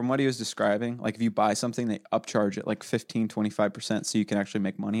from what he was describing, like if you buy something, they upcharge it like 15, 25% so you can actually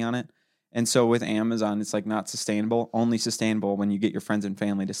make money on it. And so with Amazon, it's like not sustainable, only sustainable when you get your friends and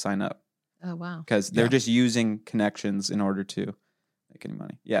family to sign up Oh wow. because they're Yeah. just using connections in order to make any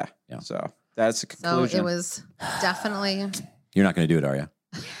money. Yeah. Yeah. So that's the So conclusion. it was definitely. You're not going to do it, are you?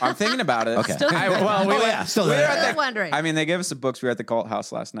 I'm thinking about it. Okay. Still- we went- still we were there. at Still the- wondering. I mean, they gave us the books. We were at the cult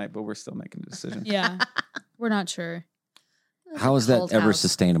house last night, but we're still making a decision. Yeah, we're not sure. How is that Cold ever house.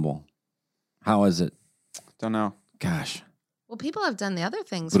 sustainable? How is it? Don't know. Gosh. Well, people have done the other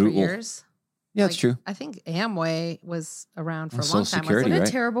things for Brutal. years. Yeah, Like, it's true. I think Amway was around for Well, a long Social time. Security, What wasn't a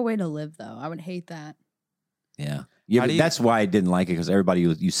right? terrible way to live, though. I would hate that. Yeah. How do you- That's why I didn't like it because everybody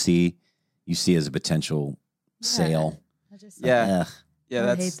you see as a potential sale. I just Yeah. Ugh, Yeah, I would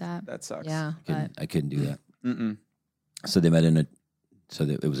that's hate that. That sucks. Yeah. I couldn't do that. Mm-mm. So they met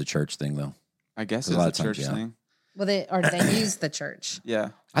it was a church thing though. I guess There's it's a lot a of times, church yeah. thing. Well, they used the church. Yeah.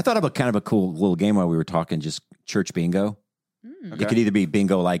 I thought of a kind of a cool little game while we were talking, just church bingo. Mm. Okay. It could either be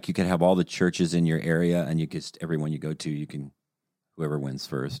bingo, like you could have all the churches in your area, and you just everyone you go to, you can whoever wins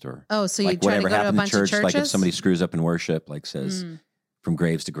first, or Oh, so you like try to whatever go to a happened in bunch of church. churches? Like if somebody screws up in worship, like says Mm. from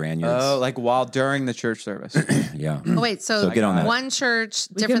graves to granyards. Oh, like while during the church service. yeah. Oh, wait, so, So get on that. one church,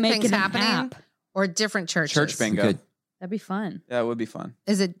 We could different make things it an happening, app. or different churches? Church We bingo. could. That'd be fun. That would be fun.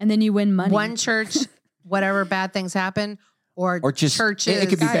 Is it And then you win money. one church, whatever bad things happen, or just churches. It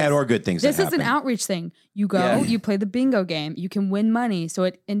could be bad or good things. This that is an happen. outreach thing. You go, Yeah. you play the bingo game. You can win money. So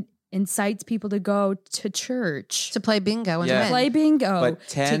it incites people to go to church. to play bingo and Yeah. win. Play bingo. But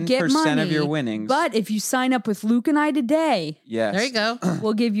to get 10% money. of your winnings. But if you sign up with Luke and I today, Yes. There you go.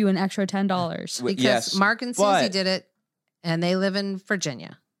 we'll give you an extra $10. Because Yes, Mark and Susie but- did it, and they live in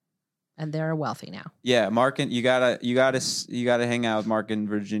Virginia, and they're wealthy now. Yeah, Mark and you gotta hang out with Mark in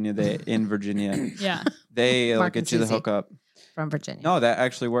Virginia. In Virginia, Yeah. they Mark get and you the Susie. hookup. From Virginia. No, that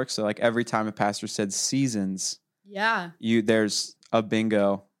actually works. So like every time a pastor said seasons, Yeah. there's a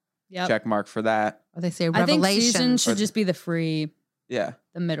bingo Yep. check mark for that. Or they say I think season Revelation. should just be the Yeah,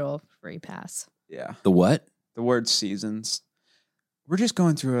 middle free pass. yeah. The what? The word seasons. We're just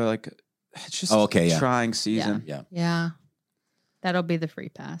going through it's just Oh, okay, a yeah. trying season. Yeah. Yeah. That'll be the free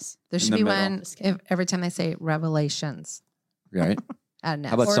pass. There should the be middle. one Just kidding. every time they say Revelations. Right. I don't know.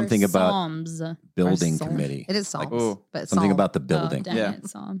 How about Or something about Psalms. building Psalm. committee? It is Psalms. ooh, but it's Something Psalm. about the building. Oh, dang Yeah. it,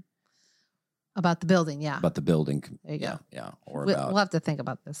 Psalm. About the building, yeah. About the building. There you go. Yeah. Or We'll about have to think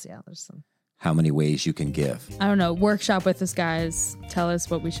about this. Yeah, there's some. how many ways you can give. I don't know. Workshop with us, guys. Tell us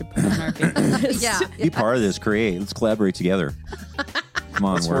what we should put on our favorite list. Yeah. Be part of this. Create. Let's collaborate together. Come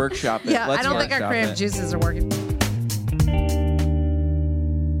on, let's work. workshop it. Yeah, Let's I don't think our workshop creative it. juices are working.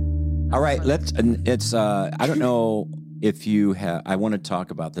 All right, let's. And it's. I don't know if you have. I want to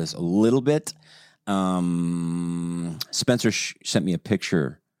talk about this a little bit. Spencer sent me a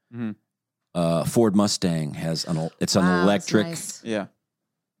picture. Mhm. Ford Mustang has an. It's an Wow, that's electric nice. Yeah,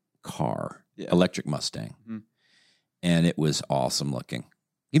 car, Yeah. electric Mustang, Mhm. and it was awesome looking.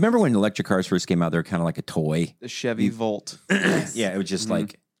 You remember when electric cars first came out? They were kind of like a toy. the Chevy Volt. Yeah, it was just Mhm.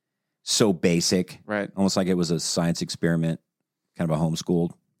 like so basic, Right. almost like it was a science experiment, kind of a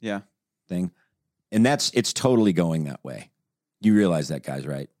homeschooled Yeah. thing. And it's totally going that way. You realize that, guys,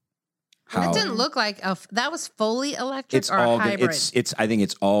 right? That didn't look like that was fully electric it's or all a hybrid. it's I think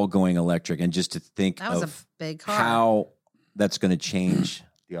it's all going electric, and just to think That was of a big car. how that's going to change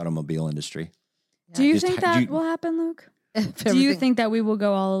the automobile industry. Do you Just think how- that do you- will happen, Luke? If Do you everything- think that we will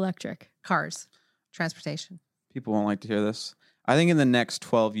go all electric? cars, transportation? People won't like to hear this. I think in the next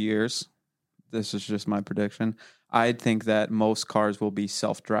 12 years, this is just my prediction, I think that most cars will be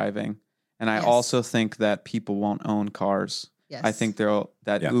self-driving. And I Yes. also think that people won't own cars. Yes. I think Yeah.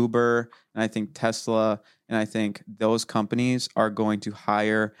 Uber and I think Tesla and I think those companies are going to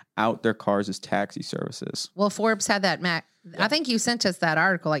hire out their cars as taxi services. Well, Forbes had that. I think you sent us that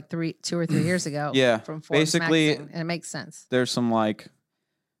article like 2 or 3 years ago. Yeah, From Forbes basically- magazine, and it makes sense. There's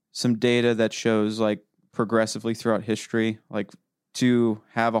some data that shows like progressively throughout history, like to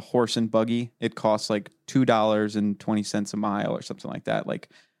have a horse and buggy, it costs like $2.20 a mile or something like that, like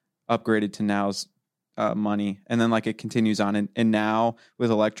upgraded to now's money. And then like it continues on. And now with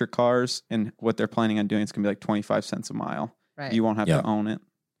electric cars and what they're planning on doing, it's going to be like 25 cents a mile. Right. You won't have Yeah. to own it.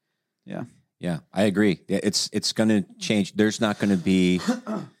 Yeah, I agree. It's going to change. There's not going to be.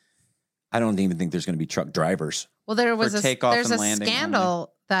 I don't even think there's going to be truck drivers. Well, there was takeoff there's and a landing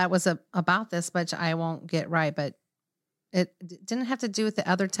scandal that was about this, which I won't get right, but it didn't have to do with the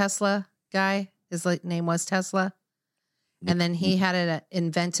other Tesla guy. His name was Tesla, and then he had an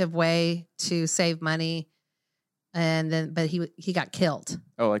inventive way to save money, but he got killed.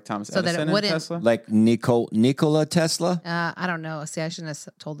 Oh, like Thomas So that it Edison and wouldn't- Tesla? Like Nikola Tesla. I don't know. See, I shouldn't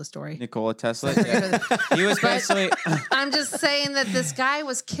have told the story. Nikola Tesla? Yeah. He was basically... I'm just saying that this guy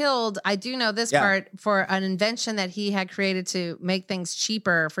was killed. I do know this Yeah. part for an invention that he had created to make things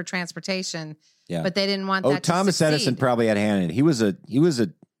cheaper for transportation. Yeah. But they didn't want Oh, that. Thomas to Edison succeed. probably had a hand in it. He was a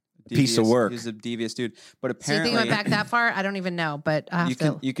piece of work. He's a devious dude. But So you apparently... think it went back that far? I don't even know, but I have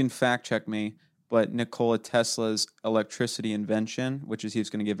to. You can fact check me, but Nikola Tesla's electricity invention, which is he was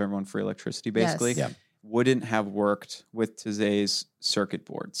going to give everyone free electricity, basically, Yes. Yeah. wouldn't have worked with today's circuit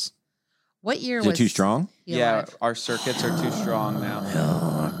boards. What year Is it was too strong? he Yeah, alive? our circuits are too strong now.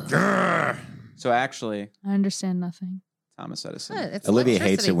 So actually, I understand nothing. Thomas Edison. What? It's Olivia hates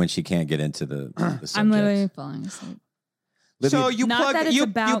electricity. it when she can't get into the subject. I'm literally falling asleep. So you Not that it's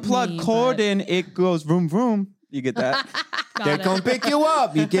about me, cord but- in, it goes vroom vroom. You get that? Got They it. come pick you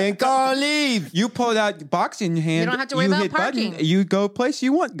up. You can't call and leave. You pull that box in your hand. don't have to worry about hit button, parking. you go place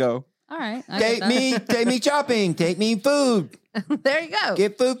you want go. All right. I get Take me shopping. Take me food. There you go.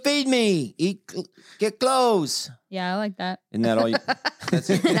 Get food, feed me. Eat, get clothes. Yeah, I like that. Isn't that all you?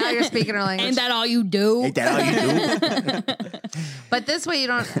 Now you're speaking our language. Ain't that all you do? Ain't that all you do? But this way, you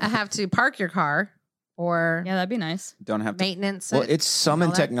don't have to park your car or Yeah, that'd be nice. Don't have to. maintenance. Well, it. it's some in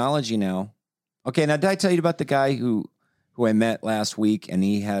all that. technology now. Okay, now did I tell you about the guy who I met last week, and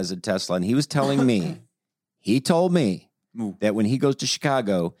he has a Tesla, and he was telling me, he told me Ooh. that when he goes to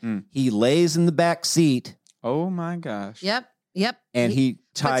Chicago, Mm. he lays in the back seat Oh my gosh. Yep. And he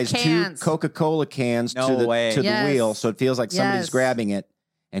ties puts 2 cans. Coca-Cola cans No to the way. the wheel, so it feels like somebody's Yes. grabbing it.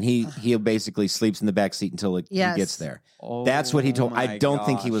 And he basically sleeps in the back seat until he gets there. Oh, That's what he told. I my don't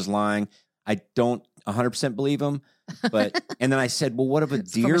think he gosh. was lying. I don't 100% believe him. But and then I said, well, what if a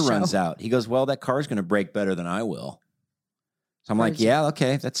It's from deer a show. runs out? He goes, well, that car's going to break better than I will. So I'm like, Crazy. yeah,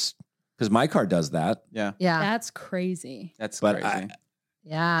 okay, that's because my car does that. Yeah. Yeah. That's crazy. That's But crazy.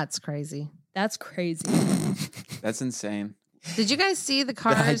 Yeah, it's crazy. That's crazy. That's insane. Did you guys see the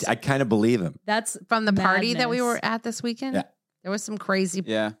But cars I kind of believe him. That's from the party that we madness. were at this weekend? Yeah. There was some crazy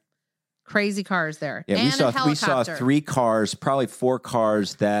Yeah. cars there. Yeah, and we saw a helicopter. 3 cars, probably 4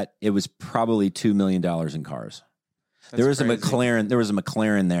 cars that it was probably $2 million in cars. There was That's a crazy. McLaren. There was a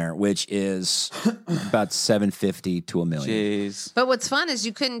McLaren there, which is about $750,000 to $1 million. Jeez. But what's fun is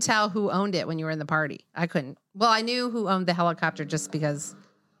you couldn't tell who owned it when you were in the party. I couldn't. Well, I knew who owned the helicopter just because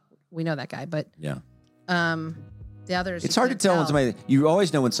we know that guy, but Yeah, the others. it's you hard to couldn't tell when somebody. You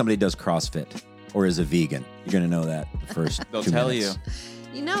always know when somebody does CrossFit or is a vegan. You're going to know that the first. They'll 2 tell minutes.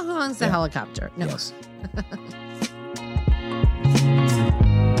 You know who owns the Yeah. helicopter? No. Yes.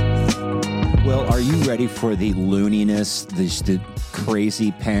 Well, are you ready for the looniness, the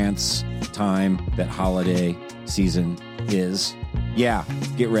crazy pants time that holiday season is? Yeah,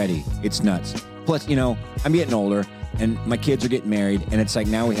 get ready. It's nuts. Plus, I'm getting older and my kids are getting married, and it's like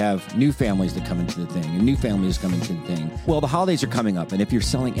now we have new families that come into the thing and new families come into the thing. Well, the holidays are coming up, and if you're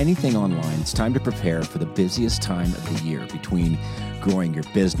selling anything online, it's time to prepare for the busiest time of the year between growing your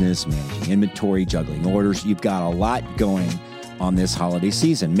business, managing inventory, juggling orders. You've got a lot going on this holiday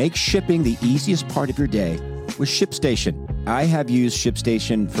season. Make shipping the easiest part of your day with ShipStation. I have used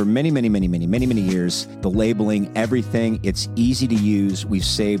ShipStation for many years. The labeling, everything, it's easy to use. We've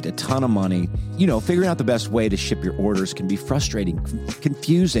saved a ton of money. Figuring out the best way to ship your orders can be frustrating,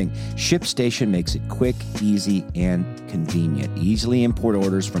 confusing. ShipStation makes it quick, easy, and convenient. Easily import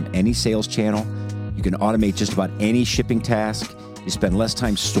orders from any sales channel. You can automate just about any shipping task. You spend less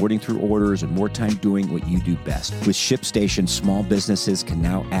time sorting through orders and more time doing what you do best. With ShipStation, small businesses can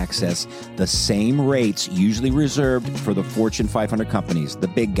now access the same rates usually reserved for the Fortune 500 companies, the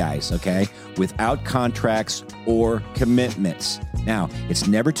big guys, okay, without contracts or commitments. Now, it's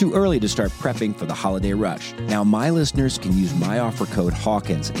never too early to start prepping for the holiday rush. Now, my listeners can use my offer code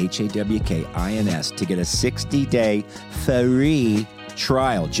HAWKINS, HAWKINS, to get a 60-day free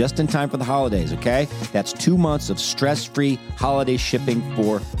trial just in time for the holidays, okay? That's 2 months of stress-free holiday shipping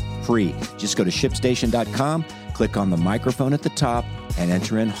for free. Just go to ShipStation.com, click on the microphone at the top, and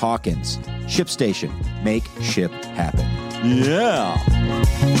enter in Hawkins. ShipStation. Make ship happen. Yeah.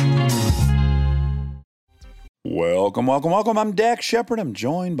 Welcome. I'm Dak Shepard. I'm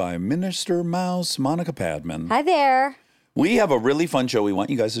joined by Minister Mouse Monica Padman. Hi there. We have a really fun show we want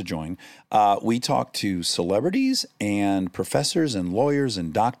you guys to join. We talk to celebrities and professors and lawyers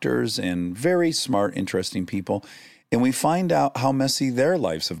and doctors and very smart, interesting people. And we find out how messy their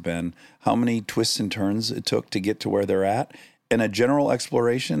lives have been, how many twists and turns it took to get to where they're at, and a general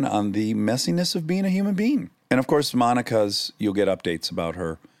exploration on the messiness of being a human being. And of course, Monica's, you'll get updates about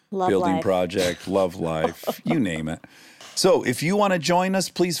her Love building life. project, love life, you name it. So if you want to join us,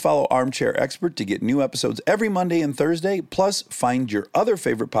 please follow Armchair Expert to get new episodes every Monday and Thursday. Plus, find your other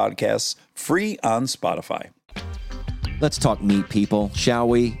favorite podcasts free on Spotify. Let's talk meat, people, shall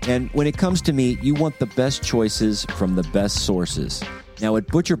we? And when it comes to meat, you want the best choices from the best sources. Now, at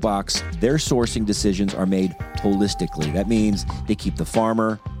ButcherBox, their sourcing decisions are made holistically. That means they keep the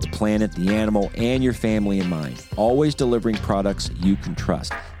farmer, the planet, the animal, and your family in mind, always delivering products you can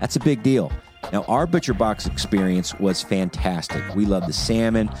trust. That's a big deal. Now, our ButcherBox experience was fantastic. We loved the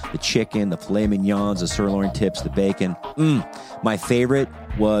salmon, the chicken, the filet mignons, the sirloin tips, the bacon. My favorite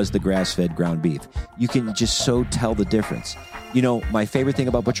was the grass-fed ground beef. You can just so tell the difference. My favorite thing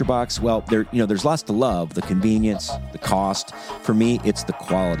about ButcherBox, well, there's lots to love, the convenience, the cost. For me, it's the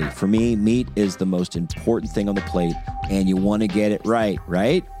quality. For me, meat is the most important thing on the plate, and you want to get it right?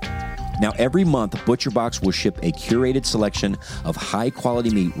 Now, every month, ButcherBox will ship a curated selection of high-quality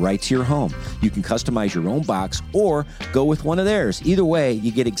meat right to your home. You can customize your own box or go with one of theirs. Either way,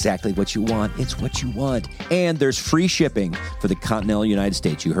 you get exactly what you want. It's what you want. And there's free shipping for the continental United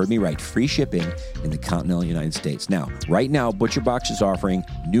States. You heard me right. Free shipping in the continental United States. Now, right now, ButcherBox is offering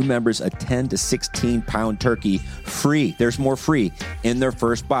new members a 10 to 16-pound turkey free. There's more free in their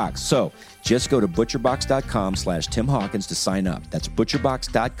first box. So, just go to butcherbox.com/Tim Hawkins to sign up. That's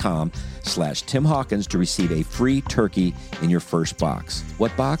butcherbox.com/Tim Hawkins to receive a free turkey in your first box.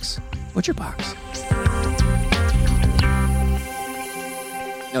 What box? ButcherBox.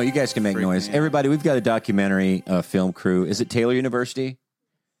 No, you guys can make noise. Everybody, we've got a documentary film crew. Is it Taylor University?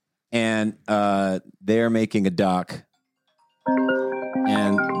 and they're making a doc.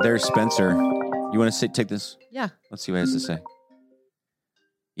 And there's Spencer. You want to take this? Yeah, Let's see what he has to say.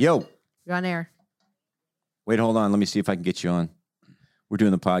 Yo. you're on air. Wait, hold on. Let me see if I can get you on. We're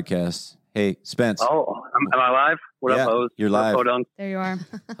doing the podcast. Hey, Spence. Oh, am I live? What Yeah, up, Hose? you're What up, live. Podunk? There you are.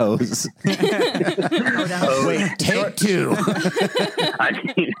 Hose. Wait, take two. I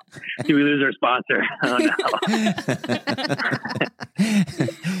mean, did we lose our sponsor? Oh, no.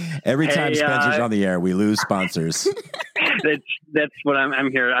 Every time Hey, Spencer's on the air, we lose sponsors. That's what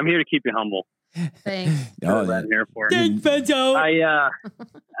I'm here. I'm here to keep you humble. Thanks. Oh, That's what I'm here for. Spencer.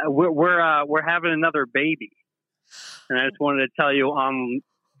 We're having another baby, and I just wanted to tell you on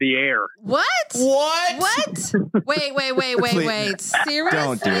the air. What? What? Wait. Please. Seriously?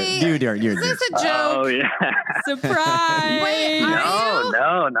 Don't do it. You're Is this a joke? Oh yeah. Surprise. Wait, are you?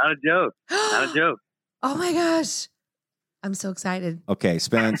 No, not a joke. Not a joke. Oh my gosh. I'm so excited. Okay,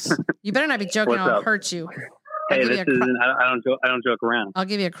 Spence. You better not be joking. What's I'll up? hurt you. Hey, I'll give this you a isn't. I don't joke around. I'll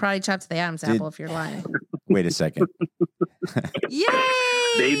give you a karate chop to the Adam's apple if you're lying. Wait a second. Yay!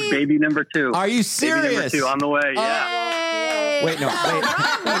 Baby number 2. Are you Baby number serious? 2 on the way. Yeah. Yay! Wait, no, wait.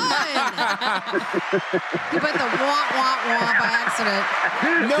 You put the wah by accident.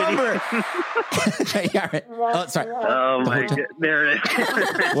 Number. Yeah, right. Oh, sorry. Oh my god. There it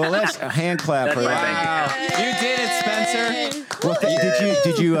is. Well, let's a hand clap for that. Wow. You did it, Spencer.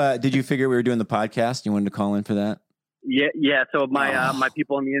 Well, did you figure we were doing the podcast? You wanted to call in for that? Yeah. So my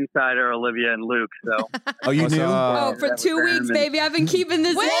people on the inside are Olivia and Luke. So Oh, you knew? Oh, for That was 2 them weeks, and- baby. I've been keeping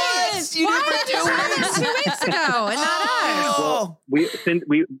this in. Why did you tell us 2 weeks ago and not us? well, we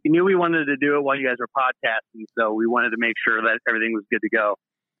knew we wanted to do it while you guys were podcasting, so we wanted to make sure that everything was good to go.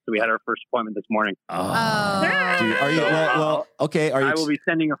 So we had our first appointment this morning. Dude, are you? Well, okay. Are you? I will be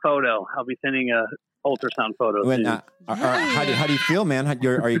sending a photo. I'll be sending a ultrasound photo. When, soon. how do you feel, man?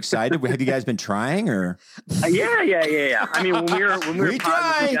 Are you excited? Have you guys been trying or? Yeah. I mean, when we were We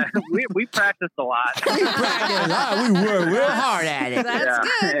tried. we practiced a lot. We were real hard at it. That's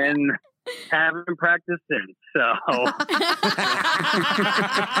Yeah, good. and haven't practiced since. So,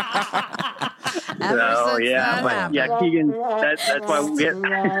 Ever since that but happened. yeah, Keegan. That's why we get.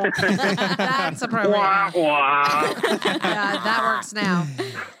 That's appropriate. Wah, wah. Yeah, that works now.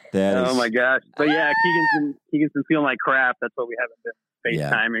 That Oh is- my gosh! But yeah, Keegan's been feeling like crap. That's why we haven't been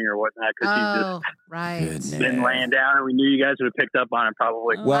Yeah. FaceTiming or whatnot because he's Oh, right. Goodness. been laying down, and we knew you guys would have picked up on it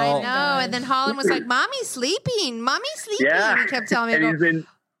probably. Well- I know. And then Holland was like, "Mommy's sleeping. Mommy's sleeping." Yeah. He kept telling me, And I he's go, been.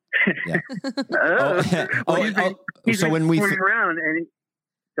 Yeah. Well, he's so been when we swimming around, and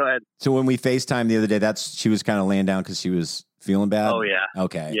go ahead. so when we FaceTime the other day, she was kind of laying down because she was feeling bad. Oh yeah,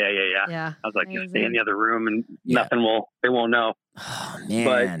 Okay. yeah. "Yeah." I was like, just stay Amazing. in the other room, and Yeah. they won't know. Oh man.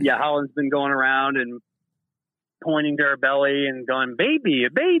 But yeah, Holland's been going around and pointing to her belly and going, "Baby, a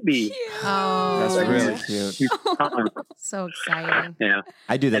baby." Oh, That's really cute. She's coming. so exciting. Yeah,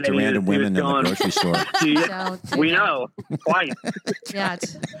 I do that And to then he random was women in the going- grocery store. She- Don't do we that. know twice. Yeah,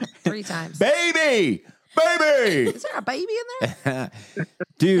 3 times. Baby. Is there a baby in there?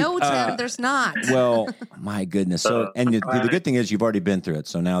 Dude. No, Tim, there's not. Well, my goodness. So, and the good thing is you've already been through it.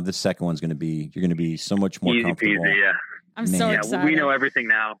 So now this second one's you're going to be so much more Easy comfortable. peasy. Yeah, I'm so Man. excited. we know everything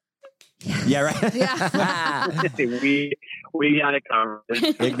now. Yeah, right. Yeah. we got it covered.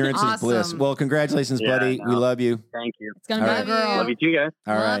 Ignorance is bliss. Awesome. Well, congratulations, Yeah, buddy. no. We love you. Thank you. It's going to All be right. a girl. Love you too, guys.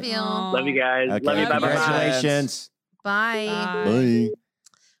 All Love right. you. Aw. Love you guys. Okay. Love you. Bye bye. Congratulations. Bye. Bye.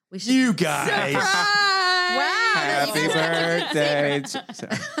 We should. You guys. Wow. Happy birthday.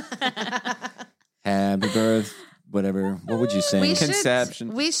 Happy birth. Whatever. What would you sing? We should.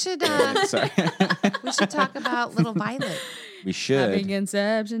 Conception. We should. Sorry. We should talk about Little Violet. We Happy should.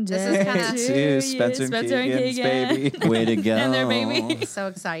 conception This is day kinda- to To you, Spencer and Keegan's Keegan. baby. Way to go. And their baby. So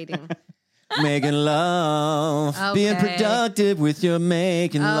exciting. Making love. Being Okay. productive with your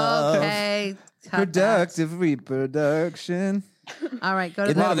making love. Okay. Cut that. Productive reproduction. All right. Go to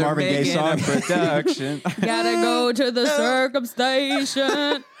Isn't that a the. Marvin Gaye Making song? a production. Gotta go to the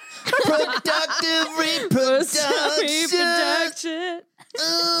circumstation. Productive Reproduction.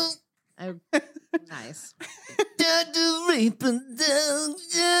 Oh, nice. reproduction.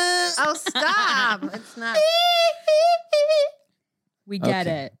 Oh, stop. It's not. We get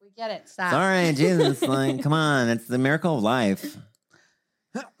Okay. it. We get it. Stop. All right, Jesus, like, come on, it's the miracle of life.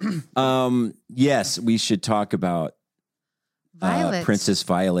 Yes, we should talk about Violet. Princess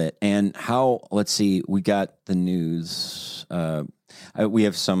Violet and how. Let's see, we got the news. We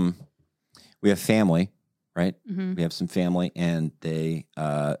have family, right? Mhm. We have some family, and they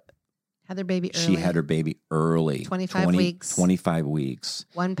Had Had their baby early. She had her baby early. 25 weeks. 25 weeks.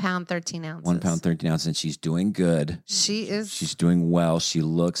 1 pound, 13 ounces. 1 pound, 13 ounces. And she's doing good. She's doing well. She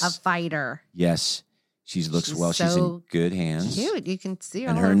looks. a fighter. Yes. She looks She's well. She's in so good hands. Cute. You can see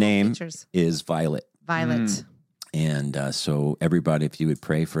And all her little name features. is Violet. Violet. And so everybody, if you would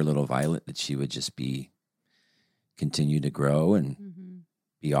pray for little Violet, that she would just continue to grow and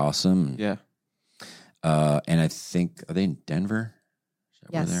be awesome. Yeah. And I think, are they in Denver? Is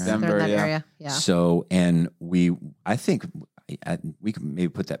that where Yes, they're at? they're in Denver, that yeah. area. Yeah. So, and I think we can maybe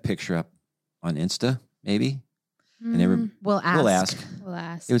put that picture up on Insta, maybe. And We'll ask. we'll ask. We'll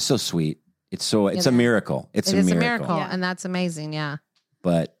ask. It was so sweet. It's a Yeah. miracle. It's It a is miracle. a miracle, Yeah. and that's amazing. Yeah.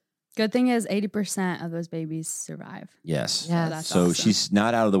 But Good thing is 80% of those babies survive. yes. Yes. that's So awesome. she's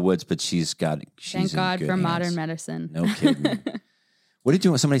not out of the woods, but she's Thank in God good for hands. modern medicine. No kidding. What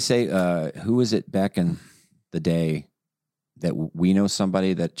did somebody say? Who was it back in the day that we know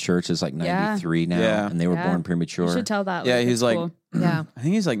somebody that church is like Yeah. 93 now Yeah. and they were Yeah. born You premature? should tell that. Yeah, like, he's it's like, cool. Yeah. I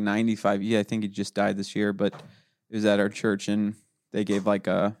think he's like 95. Yeah, I think he just died this year, but it was at our church and they gave like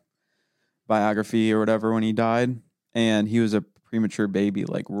a biography or whatever when he died. And he was a premature baby,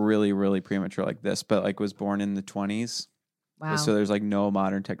 like really, really premature like this, but like was born in the 20s. Wow. So there's like no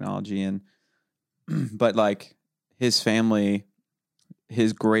modern technology. And, but like his family,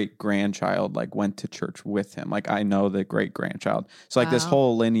 his great grandchild like went to church with him. Like I know the great grandchild. So like this Wow.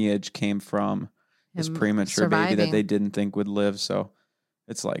 whole lineage came from this Him premature baby that surviving. they didn't think would live. So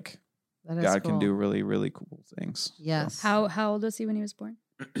it's like That is God cool. can do really, really cool things. Yes. How old was he when he was born?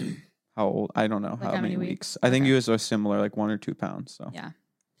 How old? I don't know Like how many weeks. I think Okay. he was so similar, like 1 or 2 pounds. So Yeah.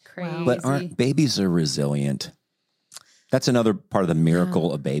 Crazy. But aren't babies are resilient? That's another part of the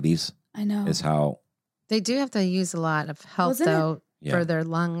miracle of babies I know. is how They do have to use a lot of help Wasn't it- though Yeah. for their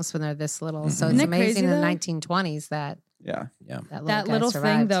lungs when they're this little. So Mhm. it's Isn't it crazy, amazing in the though? 1920s that yeah, that that guy little thing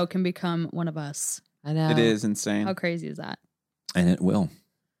survived. though can become one of us. I know it is insane. How crazy is that? and it will.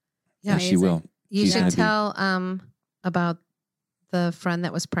 Yeah. And she will. You She's should gonna be- tell about the friend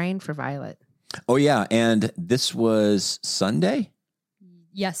that was praying for Violet. Oh yeah, and this was Sunday.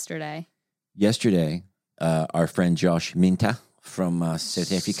 Yesterday. Yesterday, our friend Josh Minta from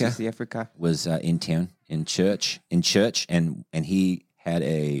South Africa South Africa. was in town in church, and he had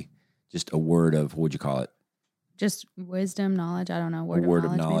just a word of, what would you call it? Just wisdom, knowledge. I don't know. A Word word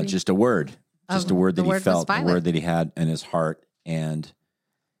of knowledge, maybe? just a word that The he word was felt, a Violet. word that he had in his heart, and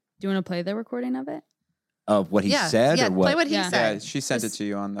Do you want to play the recording of it? of what he yeah. said, Yeah. or what? Play what he Yeah. Yeah, said. she sent it Just- to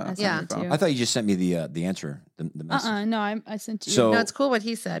you on the I sent Yeah. it to phone. you. I thought you just sent me the answer, the message. No, I sent you. So- No, it's cool what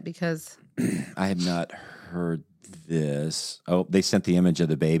he said because I have not heard this. Oh, they sent the image of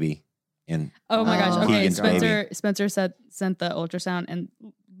the baby, and Oh my gosh. Oh. Okay. Keegan's baby. Spencer sent the ultrasound and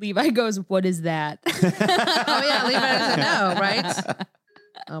Levi goes, "What is that?" oh yeah, Levi doesn't know, right?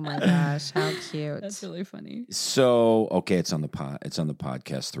 Oh my gosh, how cute! That's really funny. So okay, it's on the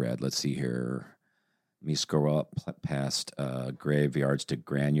podcast thread. Let's see here. Let me scroll up past graveyards to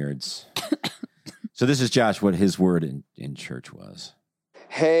granyards. So this is Josh. What his word in church was.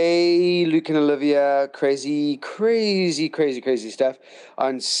 Hey, Luke and Olivia, crazy stuff.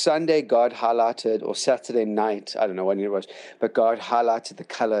 On Sunday, God highlighted, or Saturday night, I don't know when it was, but God highlighted the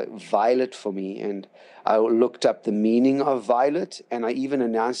color violet for me. And I looked up the meaning of violet, and I even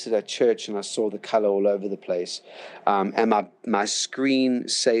announced it at church, and I saw the color all over the place. And my screen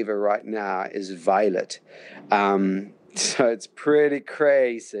saver right now is violet. So it's pretty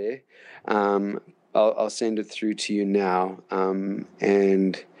crazy. I'll send it through to you now.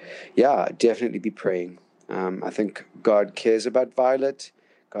 And yeah, definitely be praying. I think God cares about Violet.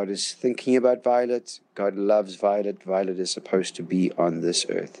 God is thinking about Violet. God loves Violet. Violet is supposed to be on this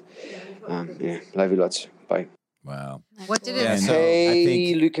earth. Yeah, love you lots. Bye. Wow. What did it? And, Hey, I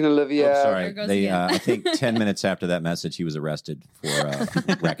think- Luke and Olivia. Oh, sorry. There goes They, again. I think 10 minutes after that message, he was arrested for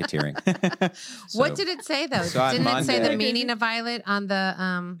racketeering. What did it say though? So on Didn't it say the Monday- meaning of Violet on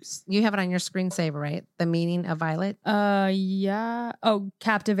the you have it on your screensaver, right? The meaning of Violet. Yeah. Oh,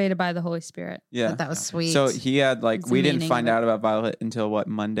 captivated by the Holy Spirit. Yeah. That was sweet. So he had like, It's the we didn't meaning find of it. out about Violet until what,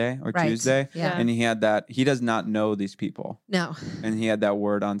 Monday or Right. Tuesday? Yeah. And he had that, he does not know these people. No, And he had that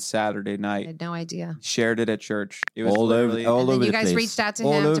word on Saturday I night, had no idea. shared it at church. It was all literally, over And then the you guys place. reached out to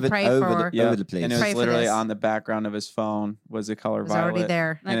All him to over- pray over for- the, yeah. over the place. And it Pray was for literally this. on the background of his phone was the color It was violet. already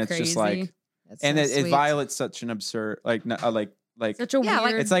there. And That's it's just crazy. like, That's and so it sweet. Violet's such an absurd, like Such a Yeah, like-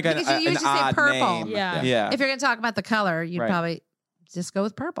 weird. it's like an Because you usually say odd purple. name. Yeah. Yeah. If you're going to talk about the color, you'd Right. probably just go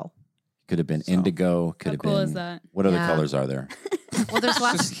with purple. Could have been indigo. Could How have cool been. is that? What other Yeah. colors are there? Well, there's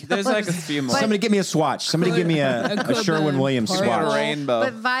lots. Of There's like a colors. few more. Somebody give me a swatch. Somebody give me a Sherwin-Williams Purple, swatch. rainbow.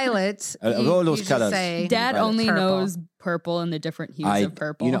 But violet, all you those just colors. say Dad Violet. only Purple. knows purple and the different hues of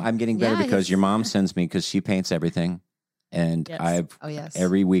purple. You know, I'm getting better Yeah, because he's- your mom sends me because she paints everything, and Yes. I've Oh yes.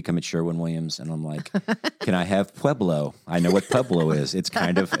 every week I'm at Sherwin-Williams, and I'm like, can I have Pueblo? I know what Pueblo is. It's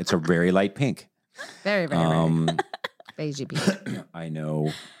a very light pink. very beigey pink. I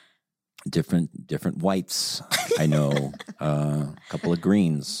know different whites. I know a couple of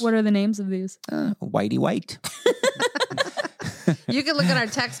greens. What are the names of these? Whitey white, You can look at our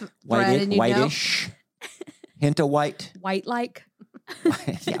text thread and you know. whitish, hint of white, White like.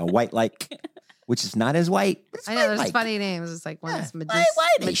 yeah, white like, which is not as white. It's I know there's white-like. funny names. It's like one is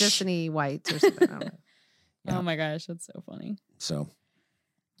whitish. magician-y white or something. I don't know. Yeah. Oh my gosh, that's so funny. So,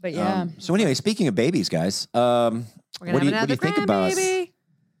 But yeah, so anyway, speaking of babies, guys, We're gonna what do have you think about? grandbaby.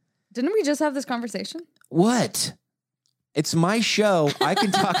 didn't we just have this conversation? What? It's my show. I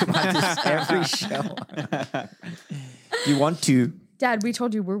can talk about this every show. Do you want to? Dad, we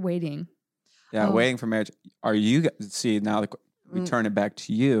told you we're waiting. Yeah, Oh. waiting for marriage. Are you see now? We turn it back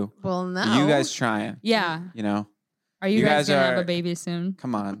to you. Well, no. Are you guys trying? Yeah. You know, Are you, You guys guys gonna have are- a baby soon?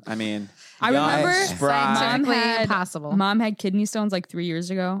 come on. I mean, I young, remember spry. Scientifically Mom had- impossible. Mom had kidney stones like 3 years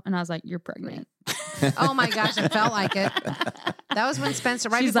ago, and I was like, "You're pregnant." Oh my gosh, it felt like it. That was when Spencer,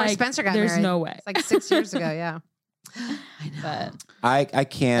 right She's before like, Spencer got "There's married. no way." It's like 6 years ago. Yeah, But I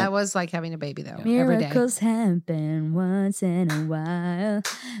can't. that was like having a baby though. Every day. miracles happen once in a while.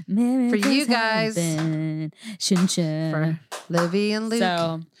 Miracles you guys. happen. Shun shun. For Livy and Luke.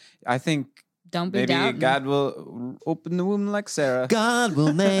 So I think don't be maybe doubting. God will open the womb like Sarah. God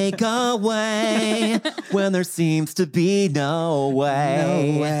will make a way when there seems to be no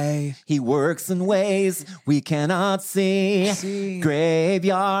way. No way. He works in ways we cannot see.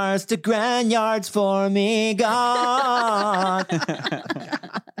 Graveyards to grandyards for me, God.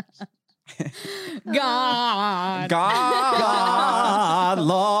 God. God,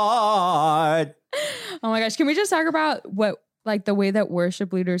 Lord. Oh my gosh, can we just talk about what like the way that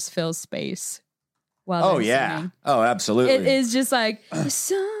worship leaders fill space while Oh, they're yeah. singing? Oh, absolutely. It is just like you're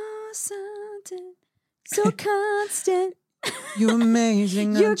so certain, so constant. You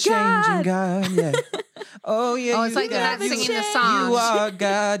amazing, You're unchanging God. Yeah. Oh yeah. Oh, it's you like they're God. not singing the You song. You are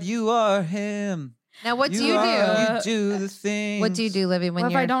God. You are Him. Now, what do you are, do? You do the thing. What do you do, Livy, when Well,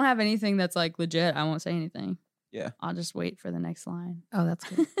 if you're? I don't have anything that's like legit, I won't say anything. Yeah. I'll just wait for the next line. Oh, that's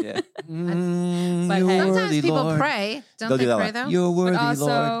good. Yeah. But you're hey- Sometimes worthy, people Lord. pray. Don't They'll they do that pray line. though? You're worthy, But also,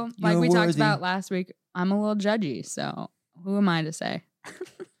 Lord. like You're we talked worthy. about last week, I'm a little judgy, so who am I to say?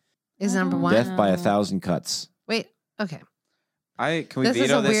 Is number one. Death by 1,000 cuts. Wait. Okay. Can we This is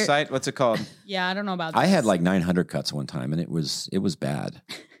veto a this weird- site? What's it called? Yeah, I don't know about I this. had like 900 cuts one time, and it was bad.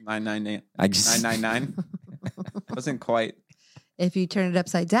 999. I just 999. Wasn't quite. If you turn it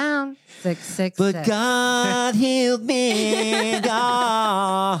upside down, 666. But God healed me.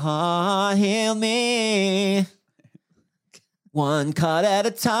 God healed me. One cut at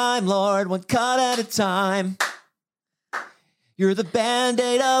a time, Lord. One cut at a time. You're the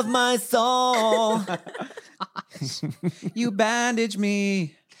Band-Aid of my soul. You bandage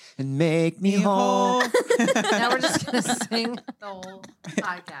me And make me whole. Now we're just gonna sing the whole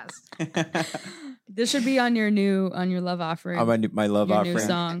podcast. This should be on your love offering. Oh, my love your offering. new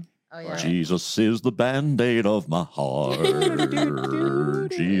song. Oh yeah. Jesus is the band-aid of my heart.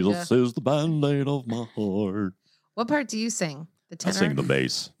 Jesus is the band-aid of my heart. What part do you sing? The I tenor. sing the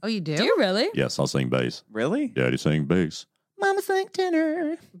bass. Oh, you do? Do you really? Yes, I'll sing bass. Really? Daddy sing bass. Mama sang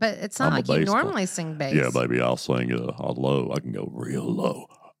tenor. But it's not I'm a like you bass player. normally sing bass. Yeah, baby, I'll sing low. I can go real low.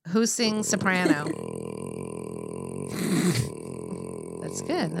 Who sings soprano? That's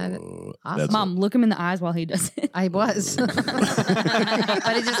good. Awesome. That's Mom, look him in the eyes while he does it. I was, but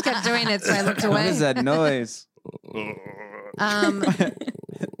he just kept doing it, so I looked What away. is that noise?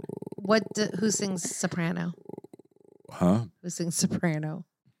 Who sings soprano? Huh? Who sings soprano?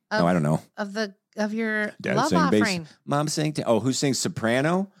 No, I don't know. Of your Dad love sang bass. offering. Mom sang. Who sings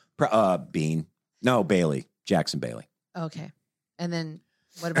soprano? Bean. No, Bailey. Jackson Bailey. Okay, and then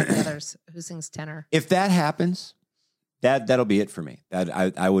what about the others? Who sings tenor? If that happens, that'll be it for me. That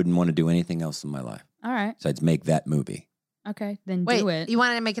I wouldn't want to do anything else in my life All right. besides make that movie. Okay. Then Wait, do it. you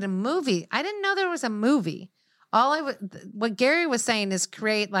wanted to make it a movie? I didn't know there was a movie. What Gary was saying is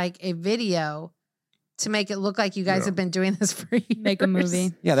create like a video to make it look like you guys have been doing this for years. Make a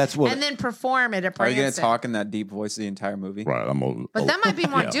movie. Yeah, that's what. and then perform it at Are you going to Branson. talk in that deep voice the entire movie? Right, But that might be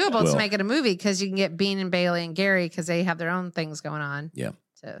more Yeah, doable to well. make it a movie because you can get Bean and Bailey and Gary because they have their own things going on. Yeah.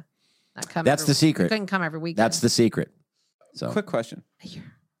 To not come. That's every- the secret. You couldn't come every weekend. That's the secret. So Quick question.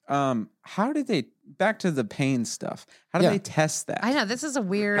 How did they back to the pain stuff? How do Yeah. they test that? I know this is a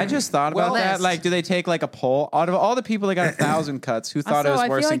weird. I just thought about that. list. Like, do they take like a poll out of all the people that got 1,000 cuts? Who thought Also, it was I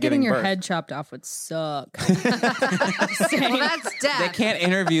worse feel than like getting giving your birth? head chopped off would suck. Well, that's death. They can't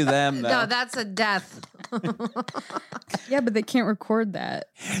interview them though. No, that's a death. Yeah, but they can't record that.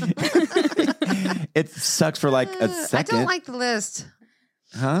 It sucks for like a I second. don't like the list.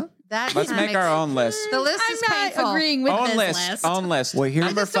 Huh? That Let's kinda make our own list. The list I'm is not painful. agreeing with Own this list. list. Own list. Well, here- I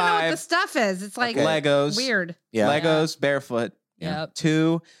Number just don't know what the 5, stuff is. It's like Legos. weird. Yeah. Legos barefoot. Yep.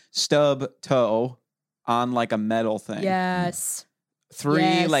 2, stub toe on like a metal thing. Yes. 3,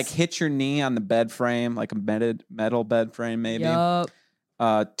 Yes. like hit your knee on the bed frame, like a metal bed frame maybe. Yup.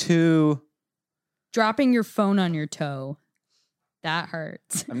 2, Dropping your phone on your toe. That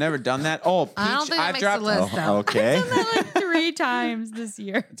hurts. I've never done that. Oh, peach. I don't think that I've makes dropped. the list, though. Okay. I've done that like 3 times this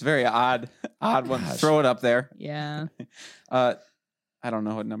year. It's very odd one. Throw it up there. Yeah. I don't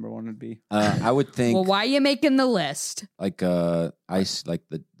know what number 1 would be. I would think Well, why are you making the list? like ice, like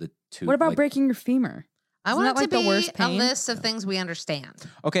the two. What about like, breaking your femur? I Isn't want that it like to the be worst a pain? list of things we understand.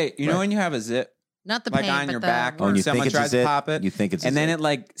 Okay, you know when you have a zip Not the like pain, on but your the back, Oh, and when you someone think it's tries a to zip? pop it, You think it's a and then zip. it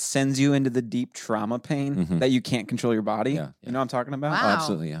like sends you into the deep trauma pain Mhm. that you can't control your body. Yeah, You know what I'm talking about? Wow. Oh,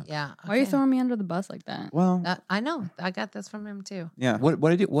 absolutely, yeah. Yeah. Why are you okay. throwing me under the bus like that? Well, I know. I got this from him too. yeah. What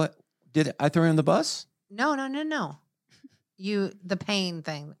did it? What did I throw you on the bus? No. The pain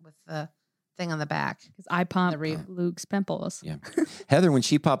thing with the thing on the back. Because I pump The re- Luke's pimples. Yeah, Heather, when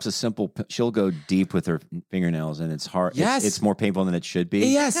she pops a simple, she'll go deep with her fingernails, and it's hard. Yes. It's more painful than it should be.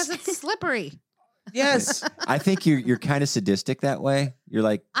 Because Yes. it's slippery. Yes. I think you're kind of sadistic that way. You're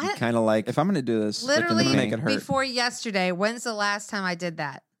like I- kind of like If I'm gonna do this, I'm Literally gonna make it hurt. before yesterday. When's the last time I did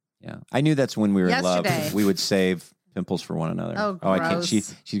that? yeah. I knew that's when we were in Yesterday. love. We would save pimples for one another. Oh, I can't. gross.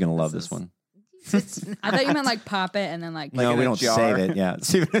 She's gonna love This this is- one. I thought you meant like pop it and then like. No, in we a don't jar. save it. Yeah,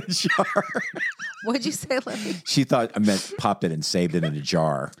 save it in a jar. What'd you say, Libby? She thought I meant popped it and saved it in a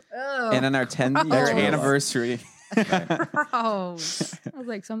jar. Oh, and on our 10-year Gross. anniversary, gross. I was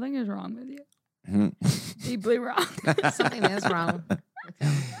like, something is wrong with you. Mhm. Deeply wrong. Something is wrong.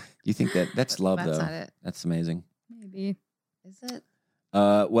 You think that's love That's though? not it. That's amazing. Maybe. Is it?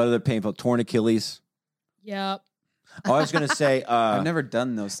 What other painful? Torn Achilles. Yep. Oh, I was gonna say. I've never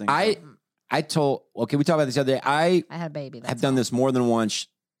done those things. I told. Okay, we talked about this the other day. I I had a baby. That's have done all. this more than once.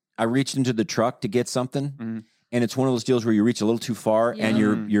 I reached into the truck to get something, Mhm. and it's one of those deals where you reach a little too far, and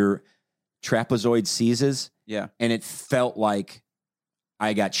Yeah. your trapezoid seizes, Yeah. and it felt like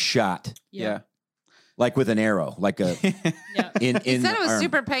I got shot, Yeah. like with an arrow, like a Yeah. in. He in said the it was arm.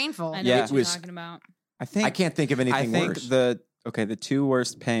 super painful. I know Yeah. what you're It was- talking about. I think I can't think of I anything think worse. the 2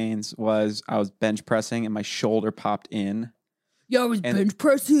 worst pains was I was bench pressing and my shoulder popped in. Yo, I was And- bench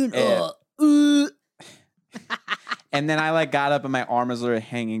pressing. Yeah. And then I like got up and my arm was literally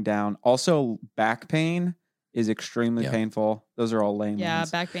hanging down. Also, back pain is extremely Yeah. painful. Those are all lame Yeah,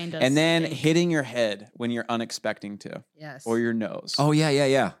 ones. back pain does. And then stink. hitting your head when you're unexpecting to, Yes. or your nose. Oh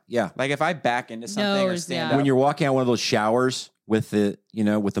yeah. Like if I back into something or Nose, stand yeah. up. When you're walking out one of those showers with the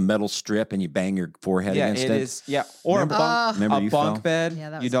with the metal strip and you bang your forehead yeah, against it it. is. Yeah, or Remember- a bunk, Remember a you bunk fell? bed. Yeah,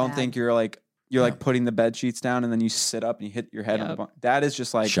 that you was don't bad. think you're like putting the bed sheets down and then you sit up and you hit your head on the Yep. bunk. That is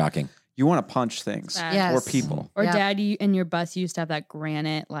just like Shocking. you want to punch things Bad. Yes. or people. Or Yep. Dad, you in your bus used to have that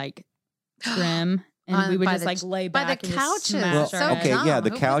granite like trim, and On- we would by just the- like lay by the back and just couches. smash Well, So our okay, head. dumb. yeah, the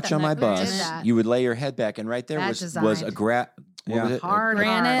Who put couch that- on my who did bus, that? you would lay your head back, and right there Bad was design. a Yeah. was it? Hard.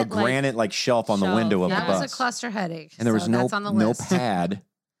 Granite, a like- granite like shelf on the Shelf, window of yeah. the That bus, was a cluster headache. and there was so that's on the no list. pad.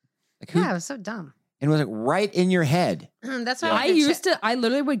 Like who? Yeah, it was so dumb. And it was like right in your head. That's why I used to. I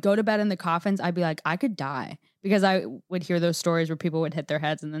literally would go to bed in the coffins. I'd be like, I could die because I would hear those stories where people would hit their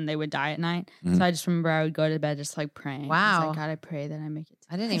heads and then they would die at night. Mhm. So I just remember I would go to bed just like praying. I was Wow. like, God, I pray that I make it.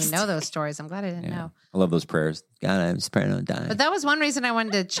 I didn't even know those stories. I'm glad I didn't Yeah. know. I love those prayers. God, I'm just praying on dying. But that was one reason I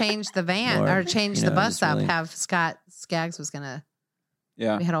wanted to change the van Lord, or change you the know, bus just up. really- Have Scott Skaggs was gonna.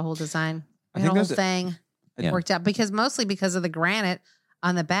 Yeah. We had a whole design. I We had a think whole there's a- thing Yeah. worked out because of the granite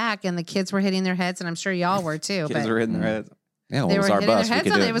on the back, and the kids were hitting their heads, and I'm sure y'all were too. Kids but were hitting their heads. Yeah, well, they it were was our hitting bus. their We heads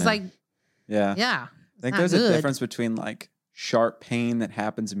could on do it. It was like, Yeah. yeah. I think not there's good. a difference between like sharp pain that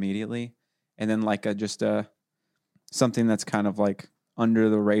happens immediately and then like something that's kind of like under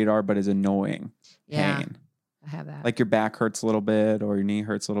the radar but is annoying Yeah, pain. I have that. Like your back hurts a little bit or your knee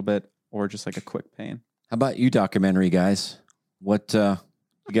hurts a little bit or just like a quick pain. How about you, documentary guys? What you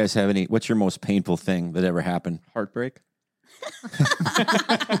guys have any? What's your most painful thing that ever happened? Heartbreak.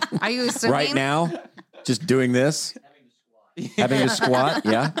 Are you assuming? Right now, just doing this, having to squat.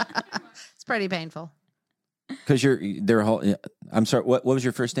 Yeah, It's pretty painful. because they're whole. I'm sorry. What was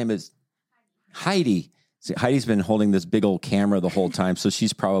your first name? Is Heidi? See, Heidi's been holding this big old camera the whole time, so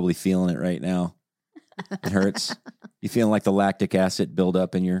she's probably feeling it right now. It hurts. You feeling like the lactic acid build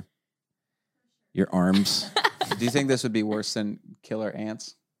up in your arms? Do you think this would be worse than killer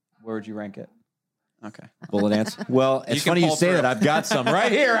ants? Where would you rank it? Okay. Bullet ants? Well, it's funny you say that. I've got some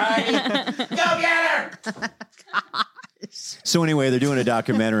right here, Heidi. Go get her! So anyway, they're doing a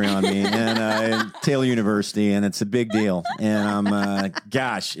documentary on me and Taylor University, and it's a big deal. And I'm,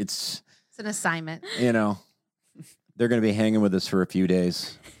 gosh, it's an assignment. You know, they're going to be hanging with us for a few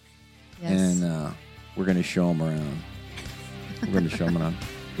days. Yes. And we're going to show them around. We're going to show them around.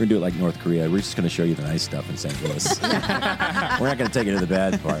 We're going to do it like North Korea. We're just going to show you the nice stuff in St. Louis. We're not going to take you to the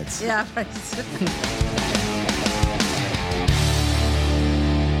bad parts. Yeah, right.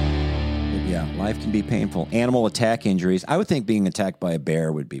 Yeah, life can be painful. Animal attack injuries. I would think being attacked by a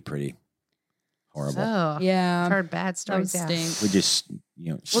bear would be pretty horrible. Oh, Yeah. I've heard bad That would stories. Yeah. stink. We just,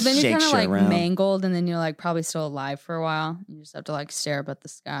 Well, then you're shake kind of shit like around. mangled, and then you're like probably still alive for a while. You just have to like stare up at the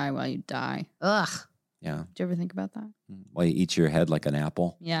sky while you die. Ugh. Yeah. Did you ever think about that? While you eat your head like an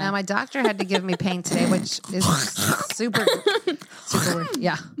apple. Yeah. Now my doctor had to give me pain today, which is super weird.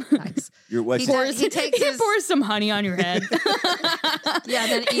 Yeah, nice. Your what? He does- he takes he his- pours some honey on your head. Yeah,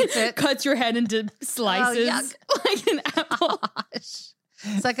 then eats it. Cuts your head into slices yuck. like an apple. Gosh.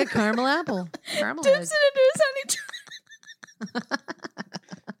 It's like a caramel apple. Caramel Dips head. it into his honey.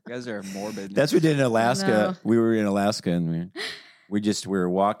 You guys are morbid. That's what we did in Alaska. No. We were in Alaska and we were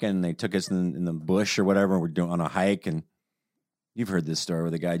walking. And they took us in the bush or whatever. We're doing on a hike, and you've heard this story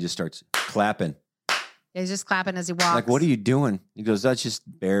where the guy just starts clapping. Yeah, he's just clapping as he walks. Like, what are you doing? He goes, "That's just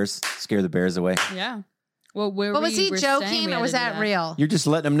bears. Scare the bears away." Yeah. Well, where But was we he were staying, joking we or had was to do that real? You're just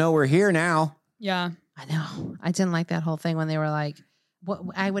letting them know we're here now. Yeah. I know. I didn't like that whole thing when they were like, what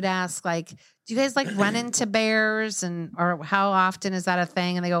I would ask, like, do you guys like run into bears or how often is that a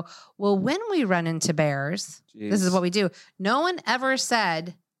thing? And they go, well, when we run into bears, this is Jeez. what we do. No one ever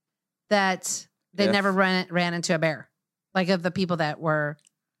said that they If- never ran into a bear. Like of the people that were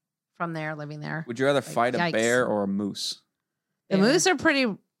from there, living there. Would you rather fight a yikes. bear or a moose? The Yeah. moose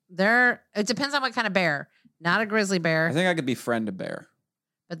are it depends on what kind of bear. Not a grizzly bear, I think I could befriend a bear.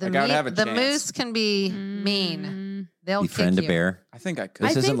 but the, like, I would have a the chance. moose can be mean. Mm. They'll Befriend kick a you. bear. I think I could.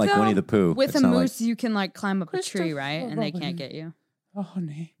 This I isn't think, like though, Winnie the Pooh. With It's a not moose, you can like climb up a tree, Christopher right? And they can't Robin. get you. Oh,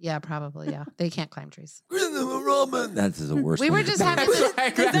 honey. Yeah, probably. Yeah, they can't climb trees. That's the worst. We were Winnie the just Pooh. having.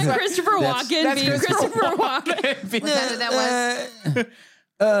 Is that Christopher Walken being Christopher Walken? Was that who that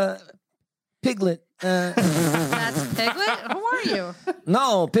was? Piglet. That's Piglet. Who are you?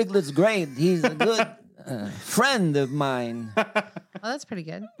 No, Piglet's great. He's a good friend of mine. Oh, that's pretty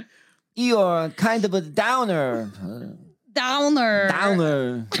good. You're kind of a downer. Downer.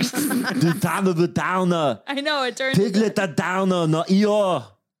 Downer. The town of a downer. I know it turned. Piglet a downer, not Eeyore.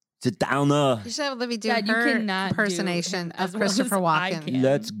 It's a downer. You should have Libby do Dad, you her cannot do impersonation him as of well as Christopher I Walken. can.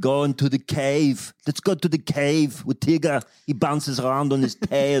 Let's go into the cave. Let's go to the cave with Tigger. He bounces around on his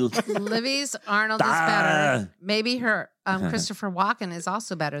tail. Libby's Arnold is Ah. better. Maybe her Christopher Walken is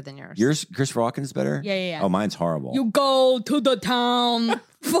also better than yours. Yours, Christopher Walken's better? Yeah, yeah, yeah. Oh, mine's horrible. You go to the town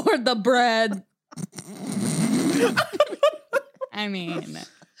for the bread. I mean,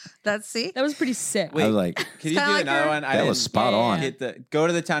 That's see. that was pretty sick. I was like, Can you kinda do like another her- one? that was spot Yeah, on. yeah. Go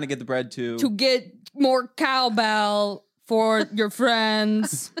to the town to get the bread too. To get more cowbell for your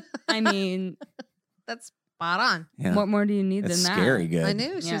friends. I mean, That's spot on. Yeah. what more do you need That's than scary that? good. I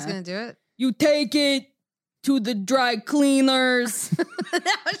knew she was Yeah. going to do it. You take it to the dry cleaners.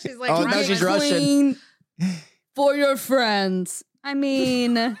 Now she's like, Oh, now Russian. she's Russian. Clean for your friends. I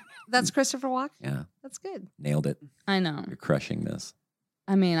mean, That's Christopher Walken. Yeah, That's good. nailed it. I know. You're crushing this.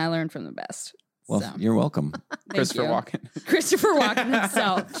 I mean, I learned from the best. Well, So, you're welcome. thank Christopher you. Walken. Christopher Walken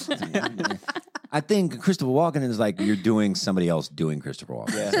himself. I think Christopher Walken is like you're doing somebody else doing Christopher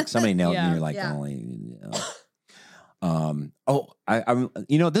Walken. Yeah. It's like somebody nailed Yeah. me. You're like, Yeah. only. You know. I'm.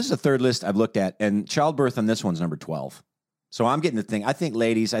 This is a third list I've looked at, and childbirth on this one's number 12. So I'm getting the thing. I think,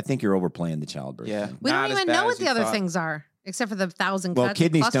 ladies, I think you're overplaying the childbirth. Yeah. thing. We Not don't as even bad know as what the you other thought. things are, except for the 1,000 Well, cuts,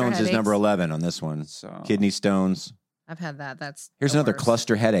 kidney cluster stones is headaches. number 11 on this one. So Kidney stones. I've had that. That's Here's the another worst.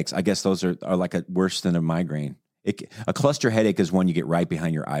 cluster headaches. I guess those are like worse than a migraine. A cluster headache is one you get right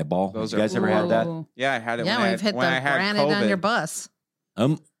behind your eyeball. Those you guys are- ever had that? Ooh. yeah, I had it. Yeah, when I we've had, hit when I the had granite COVID. on your bus.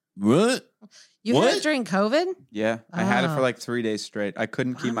 What? You What? had it during COVID? Yeah, I had it for Oh. like 3 days straight. I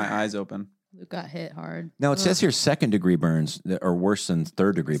couldn't keep my eyes open. Luke got hit hard. Now it says here 2nd degree burns that are worse than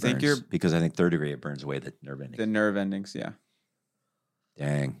 3rd degree I think burns you're- because I think 3rd degree it burns away the nerve ending. The nerve endings, yeah.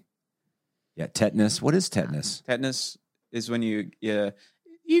 Dang. Yeah, tetanus. What is tetanus? Tetanus is when you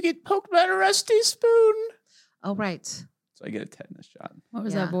get poked by a rusty spoon. Oh, right. So I get a tetanus shot. What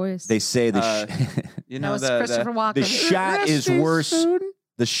was Yeah. that voice? They say the You That know was Christopher Walken. The shot is worse.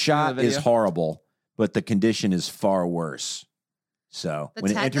 The shot the is video? horrible, but the condition is far worse. So The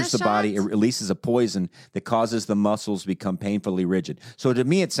when it enters tetanus the body, it shot? releases a poison that causes the muscles to become painfully rigid. So to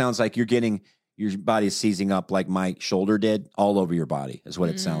me, it sounds like you're getting your body is seizing up like my shoulder did all over your body is what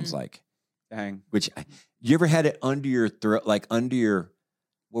it sounds like. Dang. Which you ever had it under your throat, like under your,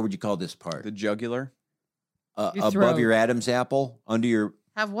 what would you call this part? The jugular? Your Above throat. your Adam's apple, under your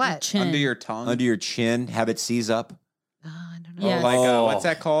Have what? Chin. Under your tongue? under your chin, have it seize up. Oh, I don't know. Yeah. Like, Oh. what's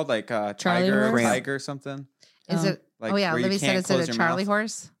that called? Like Charlie tiger, horse? tiger something? Is it? Like oh yeah, where you Libby said can't it's close a your Charlie mouth?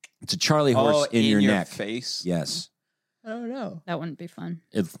 horse. It's a Charlie horse in your neck. face? Yes. I don't know. That wouldn't be fun.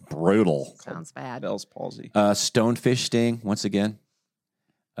 It's brutal. Sounds bad. Bell's palsy. Stonefish sting, once again.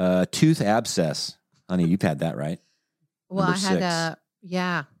 Tooth abscess. Honey, you've had that, right? Well, Number I had 6.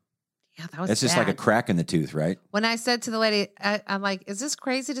 yeah, that was. It's just like a bad. crack in the tooth, right? When I said to the lady, I'm like, "Is this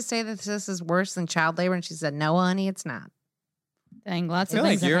crazy to say that this is worse than child labor?" And she said, "No, honey, it's not." Dang, lots I of feel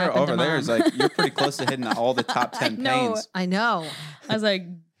things like have you're happened over to there Mom. is like you're pretty close to hitting all the top 10 know. pains. I know. I was like,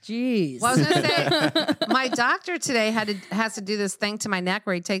 geez. Well, I was gonna say, my doctor today has to do this thing to my neck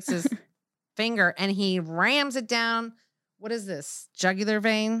where he takes his finger and he rams it down. What is this? Jugular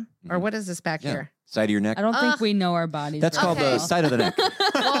vein, or what is this back Yeah. here? Side of your neck. I don't think Ugh. we know our bodies. That's very called the well. side of the neck.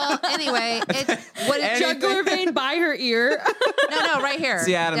 Well, anyway, what it Jugular vein by her ear. No, right here, It's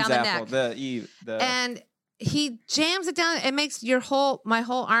the Adam's down the apple. neck. The And he jams it down. It makes my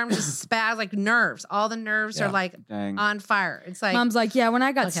whole arm just spaz like nerves. All the nerves Yeah. are like dang. on fire. It's like Mom's like, yeah, when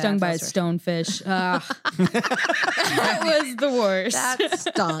I got Okay, stung that by a feels stonefish, that was the worst. that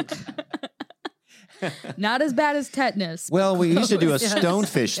stunk. Not as bad as tetanus. but Well, we used to do a Yes.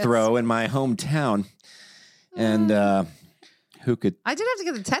 stonefish Yes. throw in my hometown. And who could I did have to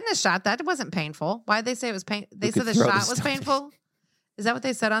get the tetanus shot. That wasn't painful. Why did they say it was pain? They Who said could the throw the shot was stonefish? painful. Is that what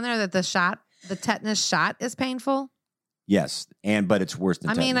they said on there? That the tetanus shot is painful? Yes, but it's worse than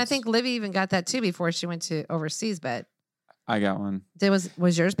I mean, I tetanus. think Livy even got that too before she went to overseas. But I got one.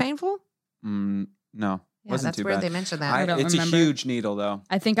 was yours painful? No. Yeah, Wasn't that's too weird. bad. They mentioned that. don't It's remember. a huge needle, though.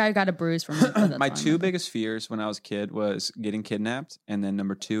 I think I got a bruise from it. but that's My all I two remember. biggest fears when I was a kid was getting kidnapped, and then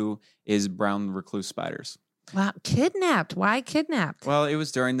number 2 is brown recluse spiders. Wow, kidnapped. Why kidnapped? Well, it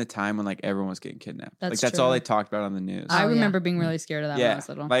was during the time when like everyone was getting kidnapped. That's that's all true. they talked about on the news. I Oh, yeah. remember being really scared of that when I yeah, was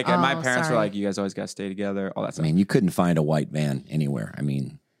little. like my Oh, parents were sorry. like, "You guys always got to stay together." All that I stuff. mean, you couldn't find a white van anywhere. I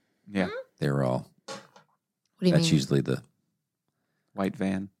mean, yeah, they were all. What do you That's mean? usually the. white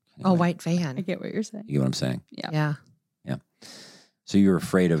van. Oh, white I van. get what you're saying. You know what I'm saying? Yeah. So you were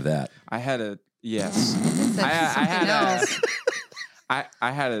afraid of that. I had a yes. Said I something had else.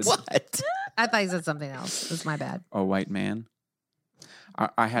 I had a What? I thought you said something else. It was my bad. a white man.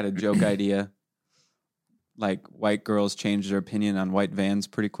 I had a joke idea. Like white girls change their opinion on white vans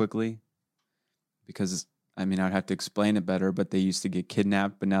pretty quickly. Because I mean, I'd have to explain it better, but they used to get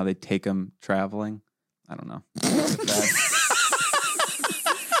kidnapped, but now they take them traveling. I don't know.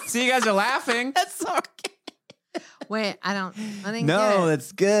 See, you guys are laughing. That's so. Wait, I didn't No, get it.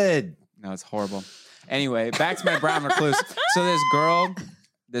 that's good. No, it's horrible. Anyway, back to my brown recluse. So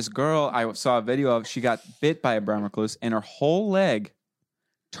this girl, I saw a video of. She got bit by a brown recluse, and her whole leg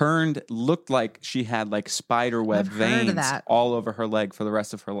looked like she had like spider web I've heard of veins that. all over her leg for the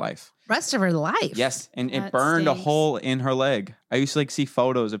rest of her life. Rest of her life. Yes, and it That burned a stinks. hole in her leg. I used to like see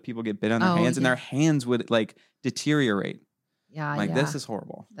photos of people get bit on their Oh, hands, and yeah. their hands would like deteriorate. Yeah. Like yeah. this is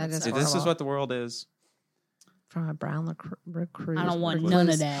horrible. That is See, this is horrible. what the world is. From a brown recruit. I don't want none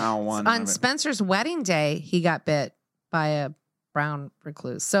of that. I don't want none On of it. Spencer's wedding day, he got bit by a brown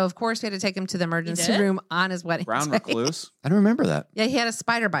recluse. So of course we had to take him to the emergency did? room on his wedding Brown day. recluse. I don't remember that. Yeah, he had a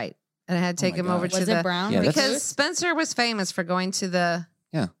spider bite, and I had to Oh take my him over gosh. to Was the it brown? Yeah, that's- because Spencer was famous for going to the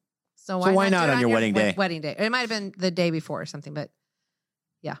Yeah. So why do not it on your wedding day? Wedding day. It might have been the day before or something, but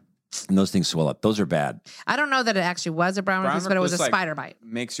And those things swell up. Those are bad. I don't know that it actually was a brown Brown recluse, but it was a recluse, like, spider bite.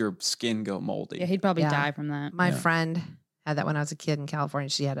 Makes your skin go moldy. Yeah, he'd probably Yeah. die from that. My Yeah. friend had that when I was a kid in California.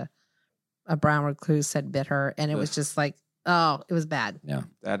 She had a brown recluse had bit her, and it was Ugh. just like, oh, it was bad.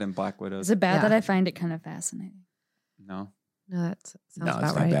 That and Black Is Widows. it bad Yeah. that I find it kind of fascinating? No. No, that sounds No, it's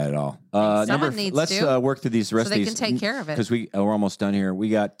about not right. bad at all. Someone needs let's to. work through these rest So of they these can take care of it. because we're almost done here. We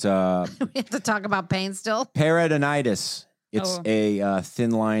got We have to talk about pain still. peritonitis. It's Oh. a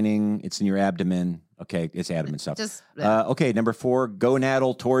thin lining. It's in your abdomen. Okay, it's abdomen stuff. Just Okay, number 4,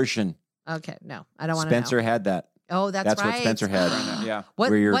 gonadal torsion. okay. No, I don't want to Spencer had that. Oh, that's That's right. what Spencer had. Yeah. What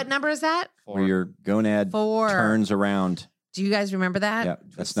Where you're- what number is that? Where your gonad 4. turns around. Do you guys remember that? Yeah,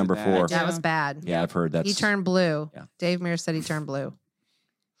 that's That's number bad. 4. That was bad. Yeah, I've heard that. He turned blue. Yeah. Dave Mears said he turned blue.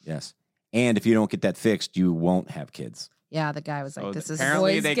 Yes. And if you don't get that fixed, you won't have kids. Yeah, the guy was like, So "This is."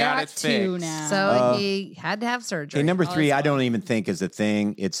 apparently Boys they got it two fixed. now. So he had to have surgery. Okay, number Oh, 3, that's I don't fine. even think is a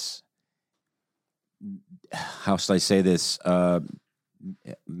thing. It's how should I say this?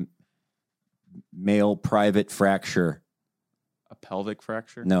 Male private fracture. A pelvic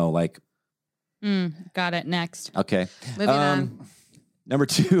fracture. No, like Got it. Next. okay. Moving on. Number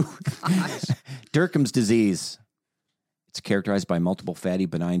 2, Derkham's disease. It's characterized by multiple fatty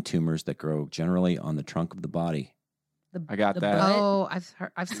benign tumors that grow generally on the trunk of the body. I got The that. butt. Oh, I Is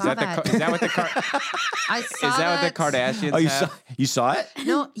saw that, that. is that what the I saw is that what the Kardashians Oh, have? you saw it?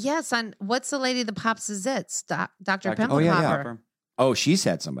 No, yes. On what's the lady that pops the zits? Dr. Pimple Oh, yeah, yeah. Popper. Oh, she's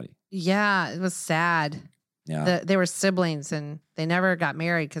had somebody. Yeah, it was sad. Yeah. They were siblings and they never got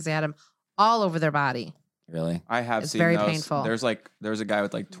married because they had them all over their body. Really? I have It's seen very those. painful. There's a guy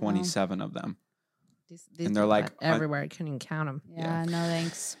with like 27 of them. These And they're people like, had everywhere. I couldn't even count them. Yeah, no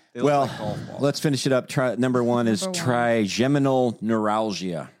thanks. They look Well, like golf balls. let's finish it up. Number 1 is Number one. trigeminal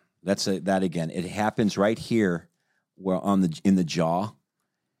neuralgia. That's that again. It happens right here, where in the jaw,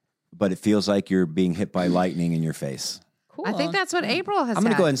 but it feels like you're being hit by lightning in your face. Cool. I think that's what April has I'm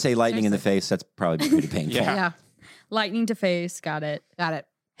going to had. go ahead and say lightning in the face. That's probably pretty painful. Yeah. Yeah, lightning to face. Got it. got it.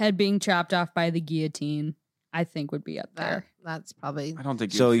 Head being chopped off by the guillotine. I think would be up there. That's probably. I don't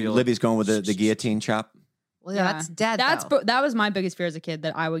think you So feel Libby's going with the guillotine chop. Well, yeah, that's dead. That's though. that was my biggest fear as a kid,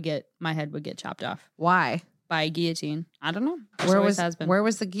 that my head would get chopped off Why? by a guillotine. I don't know. Just Where always was has been. where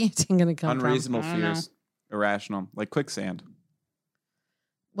was the guillotine going to come unreasonable I don't know. fears, irrational, like quicksand. from?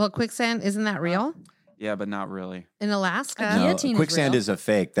 Well, quicksand isn't that real Yeah, but not really. in Alaska? A guillotine is Quicksand real. is a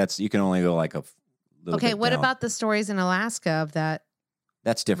fake. You can only go like a little Okay, bit what down. about the stories in Alaska of that?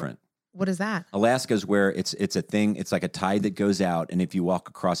 That's different. What is that? Alaska is where it's a thing. It's like a tide that goes out, and if you walk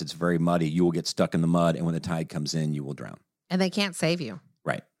across, it's very muddy. You will get stuck in the mud, and when the tide comes in, you will drown. And they can't save you.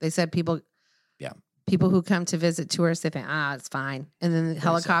 Right. They said people. Yeah. People who come to visit tourists, they think, it's fine. And then the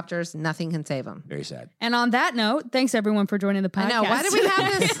helicopters, nothing can save them. Very sad. And on that note, thanks everyone for joining the podcast. I know. Why did we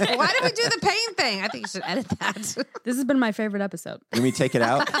have this? Why did we do the pain thing? I think you should edit that. This has been my favorite episode. Can we take it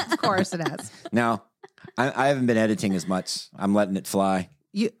out? Of course it has. Now, I haven't been editing as much. I'm letting it fly.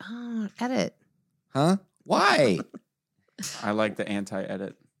 You edit. Huh? Why? I like the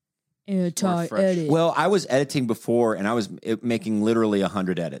anti-edit. Anti-edit. Well, I was editing before, and I was making literally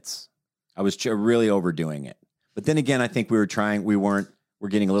 100 edits. I was really overdoing it. But then again, I think we're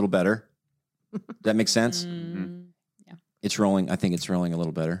getting a little better. Does that make sense? Yeah. It's rolling. I think it's rolling a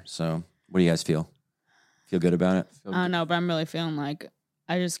little better. So what do you guys feel? Feel good about it? I don't know, but I'm really feeling like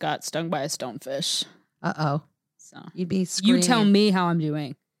I just got stung by a stonefish. Uh-oh. So You'd be screaming. you tell me how I'm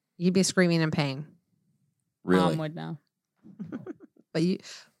doing. You'd be screaming in pain. Really? Mom would know.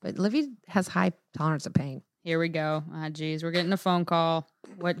 But Livy has high tolerance of pain. Here we go. Ah, geez, we're getting a phone call.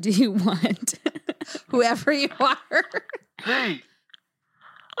 What do you want? Whoever you are. Hey,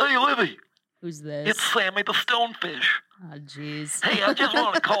 Libby, Who's this? it's Sammy the Stonefish. Ah, jeez. Hey, I just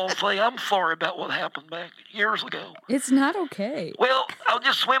want to call and say I'm sorry about what happened back years ago. It's not okay. Well, I was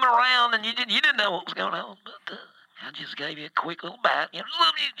just swimming around and you didn't know what was going on, but I just gave you a quick little bite. You know,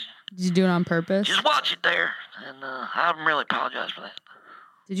 Did you do it on purpose? just watch it there, and I really apologize for that.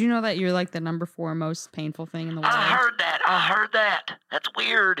 Did you know that you're like the number 4 most painful thing in the world? I heard that. That's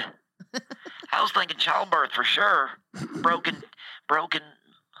weird. I was thinking childbirth for sure. Broken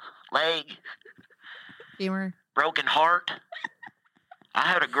leg, Femur. broken heart. I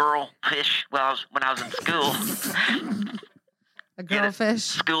had a girl fish when I was in school. A Get it? girlfish.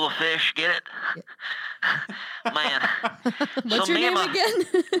 School of fish, get it? Man. What's So your me and name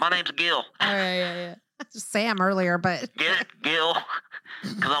again? My name's Gil. All right, yeah. Sam earlier, but Get it, Gil?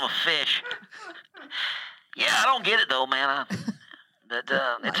 Because I'm a fish. Yeah, I don't get it though, man.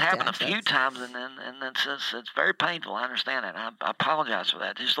 It's happened a few times, and it's very painful. I understand that. I apologize for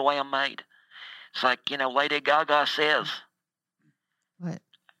that. It's just the way I'm made. It's like Lady Gaga says. what?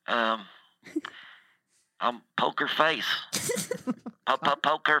 I'm poker face.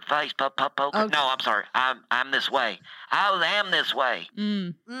 Poker face. Poker. Okay. No, I'm sorry. I'm this way. I am this way.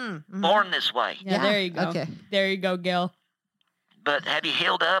 Mm-hmm. Born this way. Yeah, there you go. Okay. There you go, Gil. But have you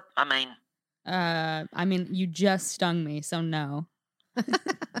healed up? I mean, You just stung me, so no.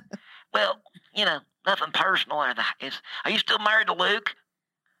 well, nothing personal or anything. Are you still married to Luke?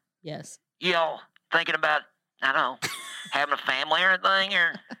 Yes. Y'all thinking about, I don't know, having a family or anything?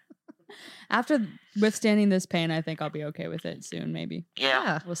 Or After withstanding this pain, I think I'll be okay with it soon, maybe.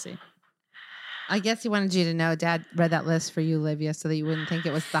 yeah. We'll see. I guess he wanted you to know Dad read that list for you, Olivia, so that you wouldn't think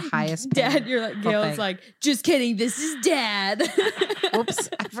it was the highest. Dad, you're like, Gail's thing. like, just kidding. This is Dad. Oops,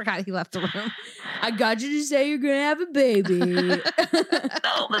 I forgot he left the room. I got you to say you're going to have a baby. No,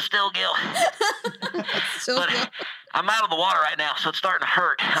 but still, Gil. Still But feel- I'm out of the water right now, so it's starting to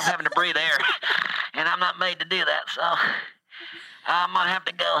hurt. I'm having to breathe air, and I'm not made to do that, so I'm going to have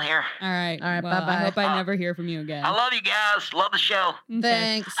to go here. All right. Well, Bye-bye. I hope I never hear from you again. I love you guys. Love the show.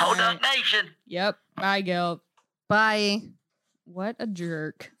 Thanks. Hold Duck Nation. Yep. Bye, Gil. Bye. What a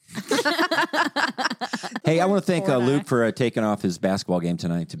jerk. Hey, I want to thank Poor guy. Luke for taking off his basketball game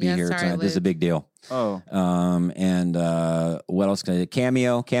tonight to be Yeah, here sorry, tonight. This is a Luke. big deal. Oh. And what else can I do?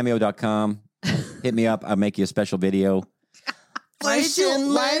 Cameo.com. Hit me up. I'll make you a special video. Why did you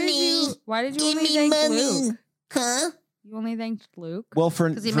only thank Luke? Huh? You only thanked Luke? Well,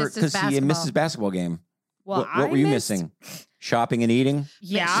 for 'Cause he missed his because he missed his basketball. basketball game. Well, What were you missed- missing? Shopping and eating?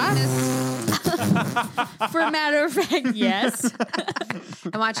 Yeah. For a matter of fact, yes.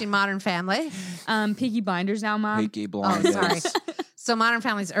 I'm watching Modern Family. Peaky Blinders now, Mom. Peaky Oh, Blinders. sorry. So Modern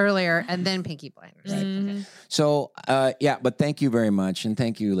Family's earlier, and then Pinky Blinders. Mhm. So, yeah, but thank you very much. And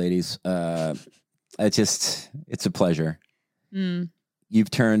thank you, ladies. It's a pleasure. Mm.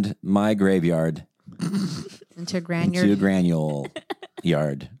 You've turned my graveyard Into a into a granule. granule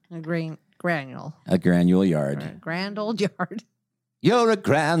yard. A green granule. A granule yard. Or a grand old yard. You're a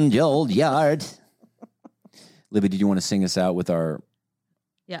grand old yard. Libby, did you want to sing us out with our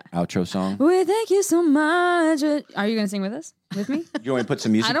Yeah. outro song? We thank you so much. Are you going to sing with us? With me? You want me to put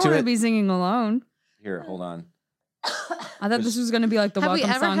some music I don't to want it? to be singing alone. Here, hold on. I thought this was going to be like the Have we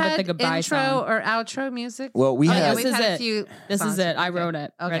welcome ever song, but had the goodbye intro song. or outro music? Well, we Oh, have. yeah, This we've is had a it. few. This songs. is it. I Okay. wrote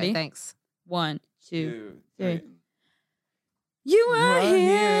it. Okay, Ready? thanks. 1, 2, 2, 3. You are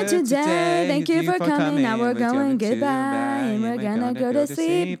here today. Thank you for coming. Now we're going goodbye. And we're gonna go to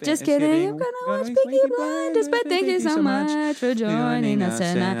sleep. Just kidding. I'm gonna watch Peaky Blinders. But thank you so much for joining us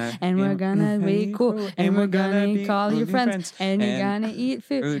tonight. And we're gonna be cool. And we're gonna call your friends. And you're gonna eat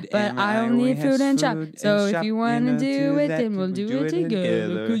food. But I don't need food and shop. So if you wanna do it, then we'll do it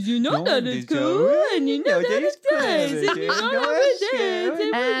together. Cause you know that it's cool. And you know that it's nice. And you know that it's dance.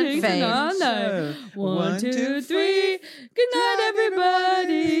 And And we're dancing all fame. night. 1, 2, 3. Good night,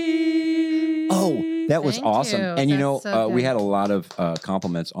 everybody. Oh, that was Thank awesome. you. And you That's know, so we good. had a lot of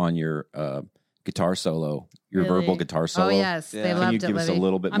compliments on your guitar solo, your Really? verbal guitar solo. Oh, yes. Yeah. They Can Can you loved it, give us a Libby.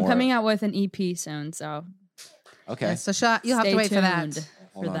 little bit I'm more? coming out with an EP soon, so Okay. Yeah, so you'll have stay to wait for that. tuned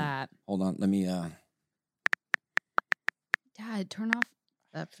Hold for on. that. Hold on. Let me. Dad, turn off.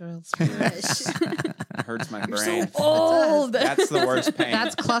 That feels It hurts my brain. Old. That's the worst pain.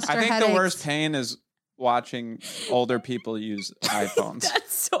 That's cluster I think headaches. the worst pain is watching older people use iPhones.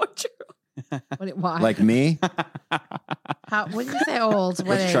 That's so true. Why? Like me? What did you say old? What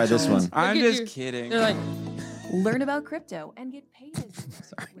Let's try age? this one. I'm at just you. kidding. They're like, Learn about crypto and get paid.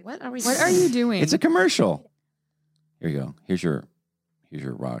 What are we what are you doing? It's a commercial. Here you go. Here's your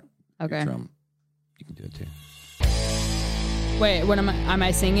rock. your Okay. drum. You can do it too. Wait, what am I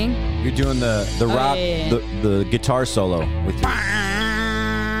singing? You're doing the rock, yeah, yeah. the guitar solo with your.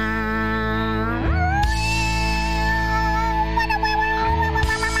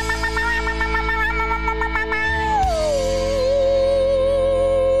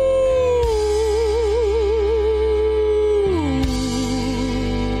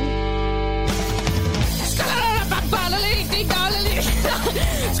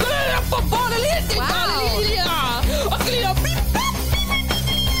 Football